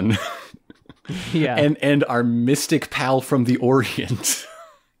one, yeah, and our mystic pal from the Orient.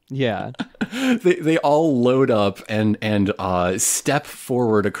 Yeah. They all load up and step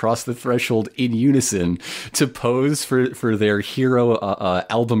forward across the threshold in unison to pose for their hero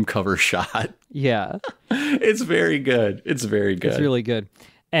album cover shot. Yeah. It's very good. It's very good. It's really good.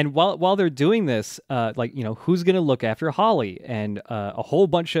 And while they're doing this, who's going to look after Holly? And a whole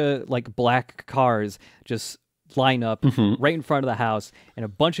bunch of like black cars just line up right in front of the house, and a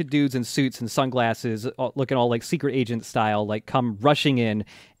bunch of dudes in suits and sunglasses, looking all like secret agent style, like come rushing in,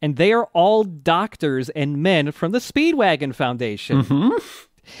 and they are all doctors and men from the Speedwagon Foundation.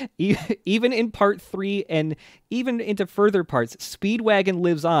 Even in part 3 and even into further parts, Speedwagon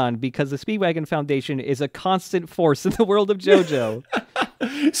lives on because the Speedwagon Foundation is a constant force in the world of JoJo.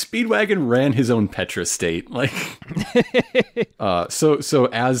 Speedwagon ran his own petrostate. Like, so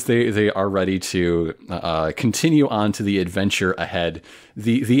as they are ready to continue on to the adventure ahead,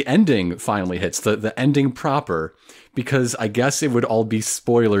 the ending finally hits, the ending proper, because I guess it would all be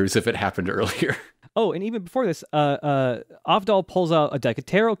spoilers if it happened earlier. Oh, and even before this, Avdol pulls out a deck of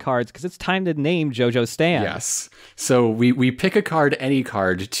tarot cards because it's time to name JoJo's stand. Yes. So we pick a card, any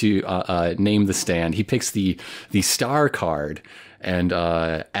card, to name the stand. He picks the star card, and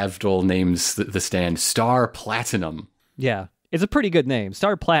Avdol names the stand Star Platinum. Yeah, it's a pretty good name.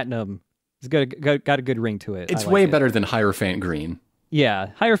 Star Platinum. It's got a good ring to it. It's way better than Hierophant Green. Yeah,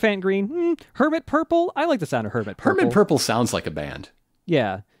 Hierophant Green. Hermit Purple. I like the sound of Hermit Purple. Hermit Purple sounds like a band.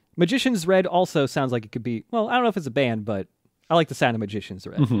 Yeah. Magician's Red also sounds like it could be, well, I don't know if it's a band, but I like the sound of Magician's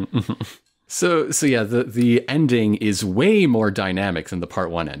Red. So yeah, the ending is way more dynamic than the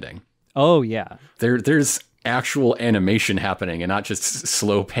part 1 ending. Oh, yeah. There's actual animation happening and not just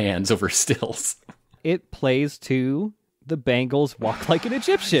slow pans over stills. It plays to the Bengals Walk Like an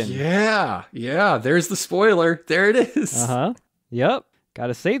Egyptian. Yeah, there's the spoiler. There it is. Yep. Got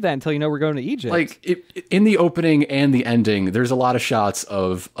to save that until you know we're going to Egypt. Like, in the opening and the ending, there's a lot of shots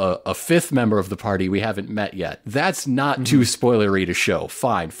of a fifth member of the party we haven't met yet. That's not too spoilery to show.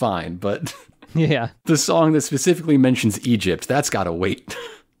 Fine. But yeah, the song that specifically mentions Egypt, that's got to wait.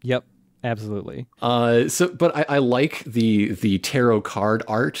 Yep, absolutely. But I like the tarot card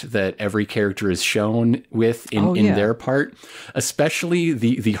art that every character is shown with in their part, especially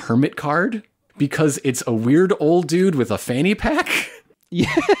the hermit card, because it's a weird old dude with a fanny pack.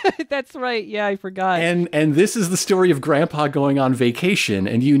 Yeah, that's right. Yeah, I forgot. And this is the story of Grandpa going on vacation,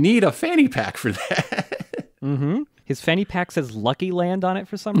 and you need a fanny pack for that. His fanny pack says Lucky Land on it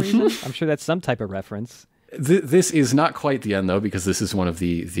for some reason. I'm sure that's some type of reference. This is not quite the end, though, because this is one of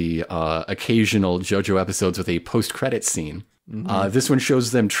the occasional JoJo episodes with a post-credit scene. This one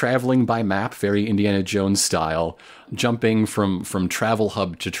shows them traveling by map, very Indiana Jones style, jumping from travel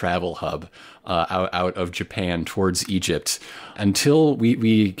hub to travel hub out of Japan towards Egypt, until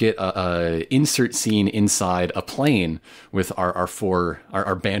we get a insert scene inside a plane with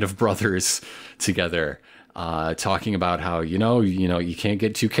our band of brothers together. Talking about how, you can't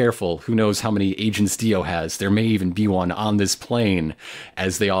get too careful. Who knows how many agents Dio has? There may even be one on this plane,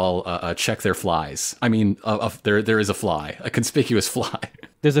 as they all check their flies. I mean, there is a fly, a conspicuous fly.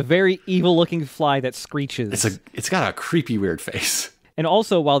 There's a very evil-looking fly that screeches. It's got a creepy, weird face. And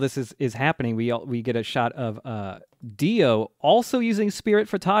also, while this is happening, we get a shot of Dio also using spirit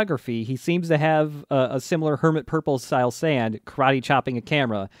photography. He seems to have a similar Hermit Purple style sand, karate chopping a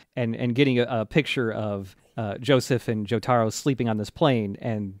camera, and getting a picture of Joseph and Jotaro sleeping on this plane.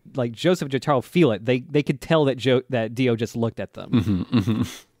 And like Joseph and Jotaro feel it. They could tell that Dio just looked at them.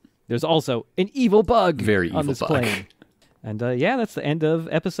 There's also an evil bug on this plane. And that's the end of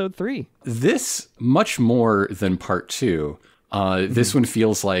episode 3. This, much more than part 2, this one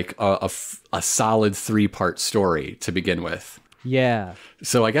feels like a solid 3-part story to begin with. Yeah.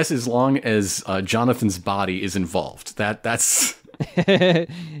 So I guess as long as Jonathan's body is involved, that's...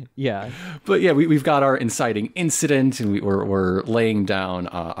 Yeah. But yeah, we've got our inciting incident, and we're laying down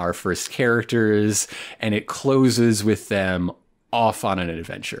our first characters, and it closes with them off on an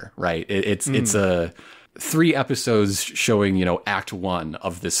adventure, right? It's a 3 episodes showing, act 1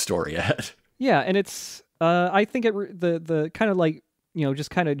 of this story ahead. Yeah, and it's... I think the kind of like,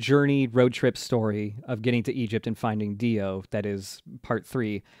 just kind of journey road trip story of getting to Egypt and finding Dio, that is part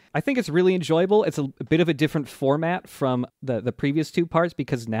 3. I think it's really enjoyable. It's a bit of a different format from the previous 2 parts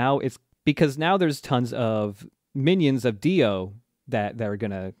because now there's tons of minions of Dio that are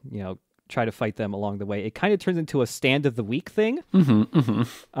gonna, try to fight them along the way. It kind of turns into a stand of the week thing.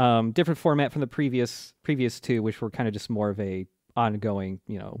 Different format from the previous 2, which were kind of just more of a ongoing,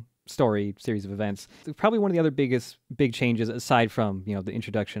 story series of events. Probably one of the other big changes, aside from the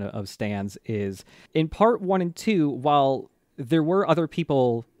introduction of stands, is in part 1 and 2, while there were other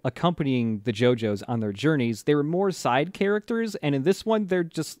people accompanying the JoJos on their journeys, they were more side characters, and in this one they're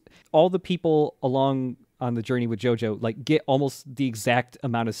just all the people along on the journey with JoJo like get almost the exact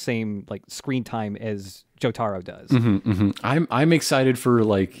amount of same like screen time as Jotaro does. I'm excited for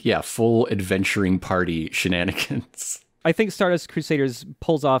full adventuring party shenanigans. I think Stardust Crusaders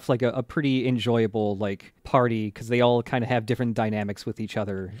pulls off like a pretty enjoyable like party because they all kind of have different dynamics with each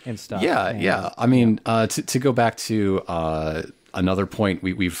other and stuff. Yeah. I mean, to go back to another point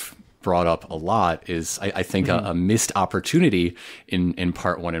we've brought up a lot is I think a missed opportunity in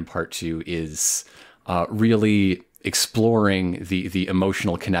part 1 and part 2 is really exploring the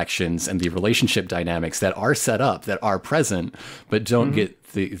emotional connections and the relationship dynamics that are set up, that are present, but don't get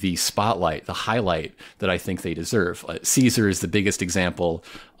the spotlight, the highlight that I think they deserve. Caesar is the biggest example.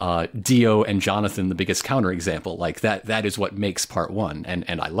 Dio and Jonathan, the biggest counterexample. Like that is what makes part 1.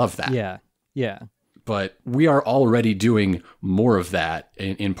 And I love that. Yeah. But we are already doing more of that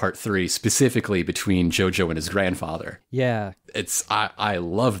in part 3, specifically between JoJo and his grandfather. Yeah. I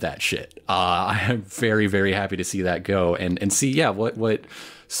love that shit. I am very, very happy to see that go and see, what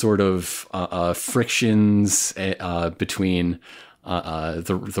sort of frictions between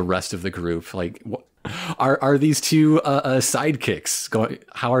the rest of the group. Like, are these two sidekicks going?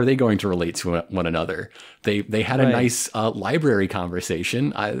 How are they going to relate to one another? They had a nice library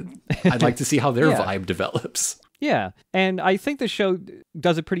conversation. I'd like to see how their vibe develops. Yeah, and I think the show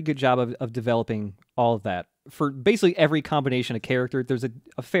does a pretty good job of developing all of that. For basically every combination of character, there's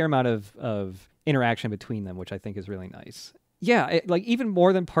a fair amount of interaction between them, which I think is really nice. Yeah, like even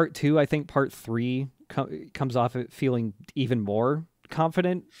more than part 2, I think part 3 comes off it feeling even more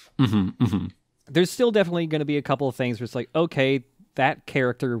confident. There's still definitely going to be a couple of things where it's like, okay, that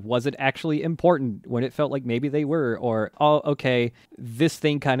character wasn't actually important when it felt like maybe they were, or, oh, okay, this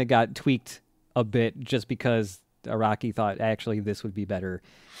thing kind of got tweaked a bit just because Araki thought actually this would be better.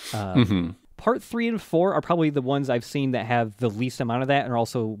 Part 3 and 4 are probably the ones I've seen that have the least amount of that, and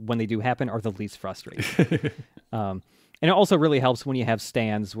also when they do happen are the least frustrating. And it also really helps when you have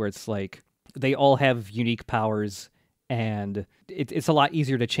stands where it's like they all have unique powers, and it's a lot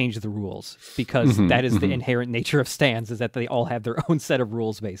easier to change the rules because that is the inherent nature of stands, is that they all have their own set of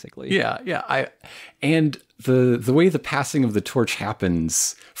rules, basically. Yeah. And the way the passing of the torch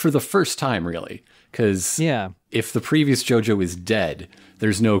happens for the first time, really, because if the previous JoJo is dead,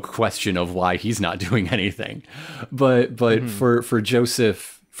 there's no question of why he's not doing anything. But for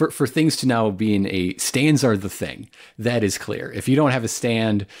Joseph, for things to now being stands are the thing. That is clear. If you don't have a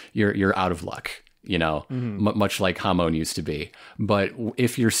stand, you're out of luck. Much like Hamon used to be. But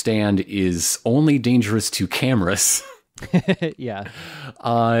if your stand is only dangerous to cameras, you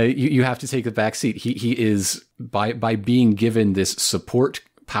have to take the back seat. He is, by being given this support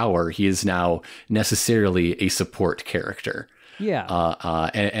power, he is now necessarily a support character.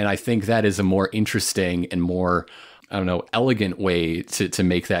 And I think that is a more interesting and more, I don't know, elegant way to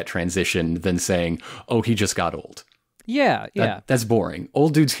make that transition than saying, oh, he just got old. That's boring.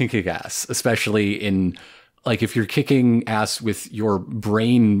 Old dudes can kick ass, especially in, like, if you're kicking ass with your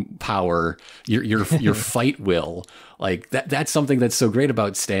brain power, your fight will. Like that's something that's so great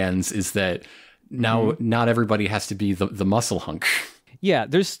about stands, is that now not everybody has to be the muscle hunk. Yeah,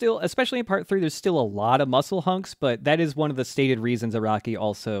 there's still, especially in part 3, there's still a lot of muscle hunks, but that is one of the stated reasons Araki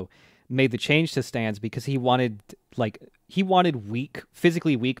also made the change to stands, because he wanted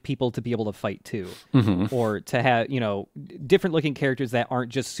physically weak people to be able to fight too, or to have, different looking characters that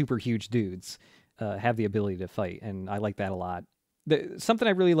aren't just super huge dudes have the ability to fight, and I like that a lot. Something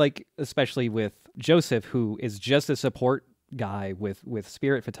I really like, especially with Joseph, who is just a support guy with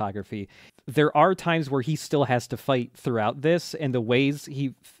spirit photography, there are times where he still has to fight throughout this, and the ways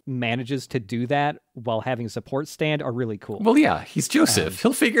he manages to do that while having a support stand are really cool. Well, yeah, he's Joseph.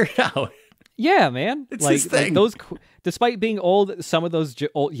 He'll figure it out. Yeah, man. It's his thing. Those, despite being old, some of those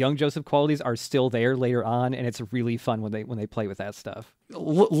young Joseph qualities are still there later on, and it's really fun when they play with that stuff.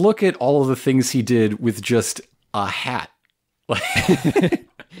 Look at all of the things he did with just a hat.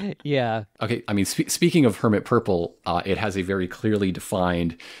 Yeah. Okay, I mean, speaking of Hermit Purple, it has a very clearly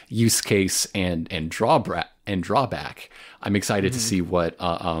defined use case and drawback. I'm excited to see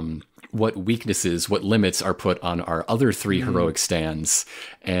what weaknesses, what limits are put on our other 3 heroic stands,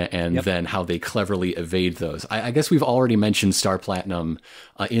 and then how they cleverly evade those. I guess we've already mentioned Star Platinum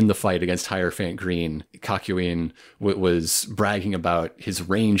in the fight against Hierophant Green. Kakyoin was bragging about his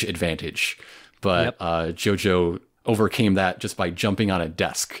range advantage, but JoJo overcame that just by jumping on a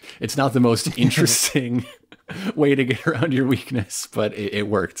desk. It's not the most interesting way to get around your weakness, but it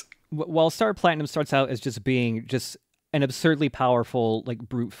worked. While Star Platinum starts out as just being an absurdly powerful, like,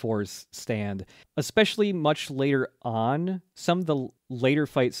 brute force stand, especially much later on, some of the later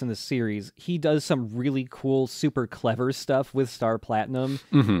fights in the series, he does some really cool, super clever stuff with Star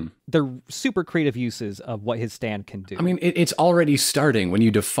Platinum. They're super creative uses of what his stand can do. I mean, it's already starting when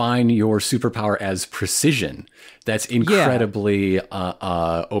you define your superpower as precision. That's incredibly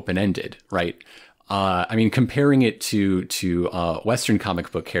open-ended, right? I mean, comparing it to Western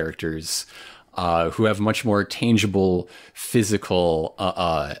comic book characters who have much more tangible physical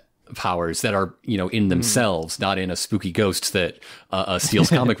powers that are, in themselves, not in a spooky ghost that steals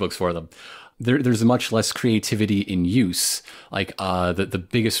comic books for them. There's much less creativity in use. Like the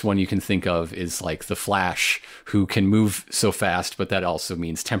biggest one you can think of is like the Flash, who can move so fast, but that also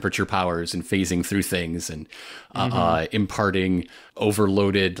means temperature powers and phasing through things and imparting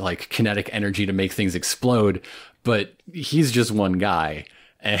overloaded like kinetic energy to make things explode. But he's just one guy,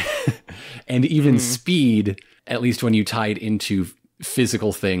 and even speed, at least when you tie it into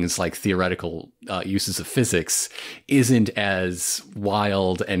physical things like theoretical uses of physics, isn't as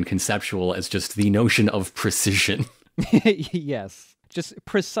wild and conceptual as just the notion of precision. Yes, just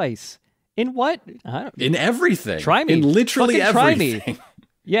precise. In what? In everything. Try me. In literally Fucking everything. Try me.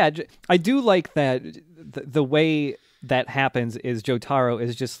 Yeah, I do like that the way that happens is Jotaro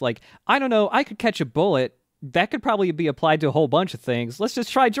is just like, I don't know, I could catch a bullet. That could probably be applied to a whole bunch of things. Let's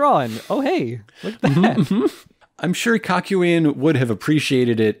just try drawing. Oh, hey, look at that. I'm sure Kakyoin would have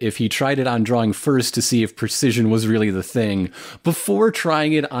appreciated it if he tried it on drawing first to see if precision was really the thing, before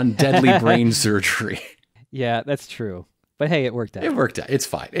trying it on deadly brain surgery. Yeah, that's true. But hey, it worked out. It worked out. It's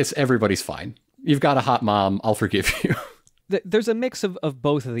fine. Everybody's fine. You've got a hot mom. I'll forgive you. There's a mix of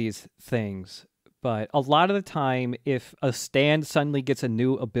both of these things. But a lot of the time, if a stand suddenly gets a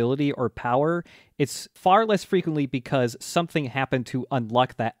new ability or power, it's far less frequently because something happened to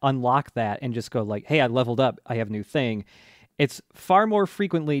unlock that, and just go like, hey, I leveled up, I have a new thing. It's far more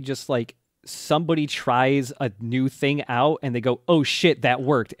frequently just like somebody tries a new thing out and they go, oh shit, that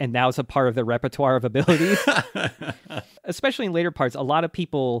worked. And now it's a part of their repertoire of abilities. Especially in later parts, a lot of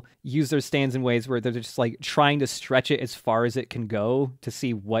people use their stands in ways where they're just like trying to stretch it as far as it can go to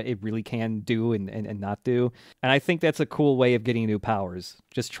see what it really can do and not do. And I think that's a cool way of getting new powers.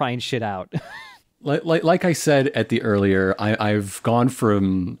 Just trying shit out. Like I said at the earlier, I've gone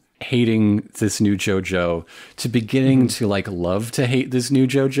from hating this new JoJo to beginning to like love to hate this new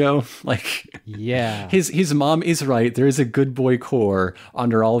JoJo. Like, yeah, his mom is right. There is a good boy core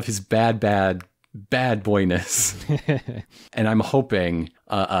under all of his bad boyness. And I'm hoping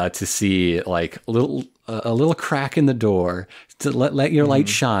to see like a little crack in the door to let your light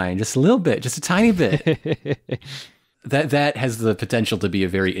shine just a little bit, just a tiny bit. That has the potential to be a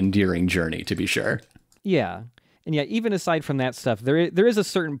very endearing journey, to be sure. Yeah. And yeah, even aside from that stuff, there is a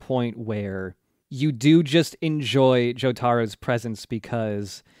certain point where you do just enjoy Jotaro's presence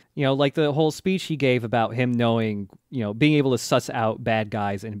because, like the whole speech he gave about him knowing, being able to suss out bad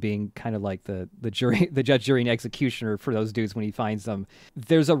guys and being kind of like the judge, jury, and executioner for those dudes when he finds them.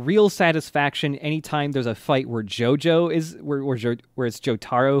 There's a real satisfaction anytime there's a fight where JoJo is, where it's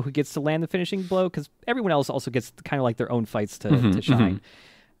Jotaro who gets to land the finishing blow, because everyone else also gets kind of like their own fights to shine.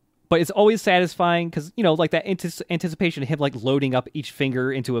 But it's always satisfying because, like that anticipation of him like loading up each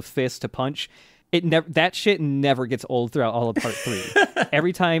finger into a fist to punch. That shit never gets old throughout all of part 3.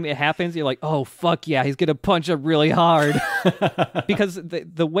 Every time it happens, you're like, oh, fuck yeah, he's going to punch up really hard. Because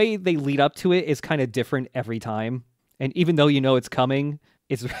the way they lead up to it is kind of different every time. And even though it's coming,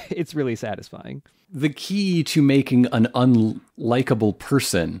 it's really satisfying. The key to making an unlikable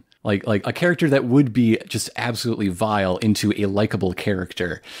person, like a character that would be just absolutely vile, into a likable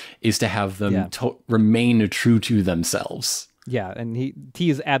character, is to have them remain true to themselves. Yeah, and he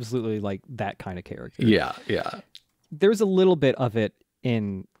is absolutely like that kind of character. Yeah. There's a little bit of it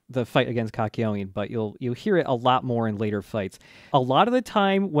in the fight against Kakyoin, but you'll hear it a lot more in later fights. A lot of the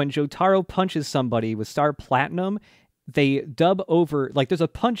time when Jotaro punches somebody with Star Platinum, they dub over, like there's a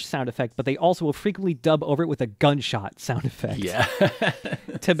punch sound effect, but they also will frequently dub over it with a gunshot sound effect. Yeah.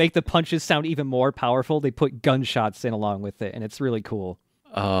 To make the punches sound even more powerful, they put gunshots in along with it, and it's really cool.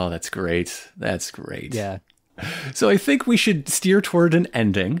 Oh, that's great. Yeah. So I think we should steer toward an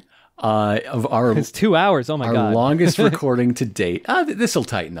ending of our... It's 2 hours, oh my God. Our longest recording to date. This will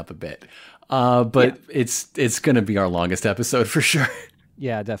tighten up a bit. But it's going to be our longest episode for sure.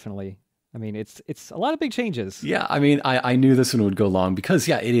 Yeah, definitely. I mean, it's a lot of big changes. Yeah, I mean, I knew this one would go long because,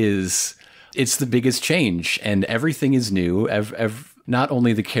 it is. It's the biggest change, and everything is new. Not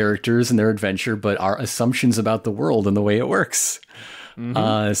only the characters and their adventure, but our assumptions about the world and the way it works.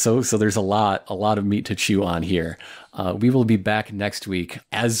 So there's a lot of meat to chew on here. We will be back next week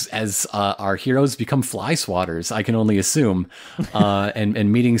as our heroes become fly swatters, I can only assume,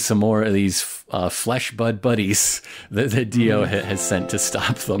 and meeting some more of these flesh bud buddies that Dio has sent to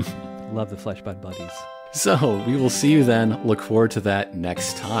stop them. Love the flesh bud buddies. So we will see you then. Look forward to that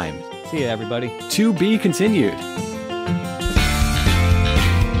next time. See you, everybody. To be continued.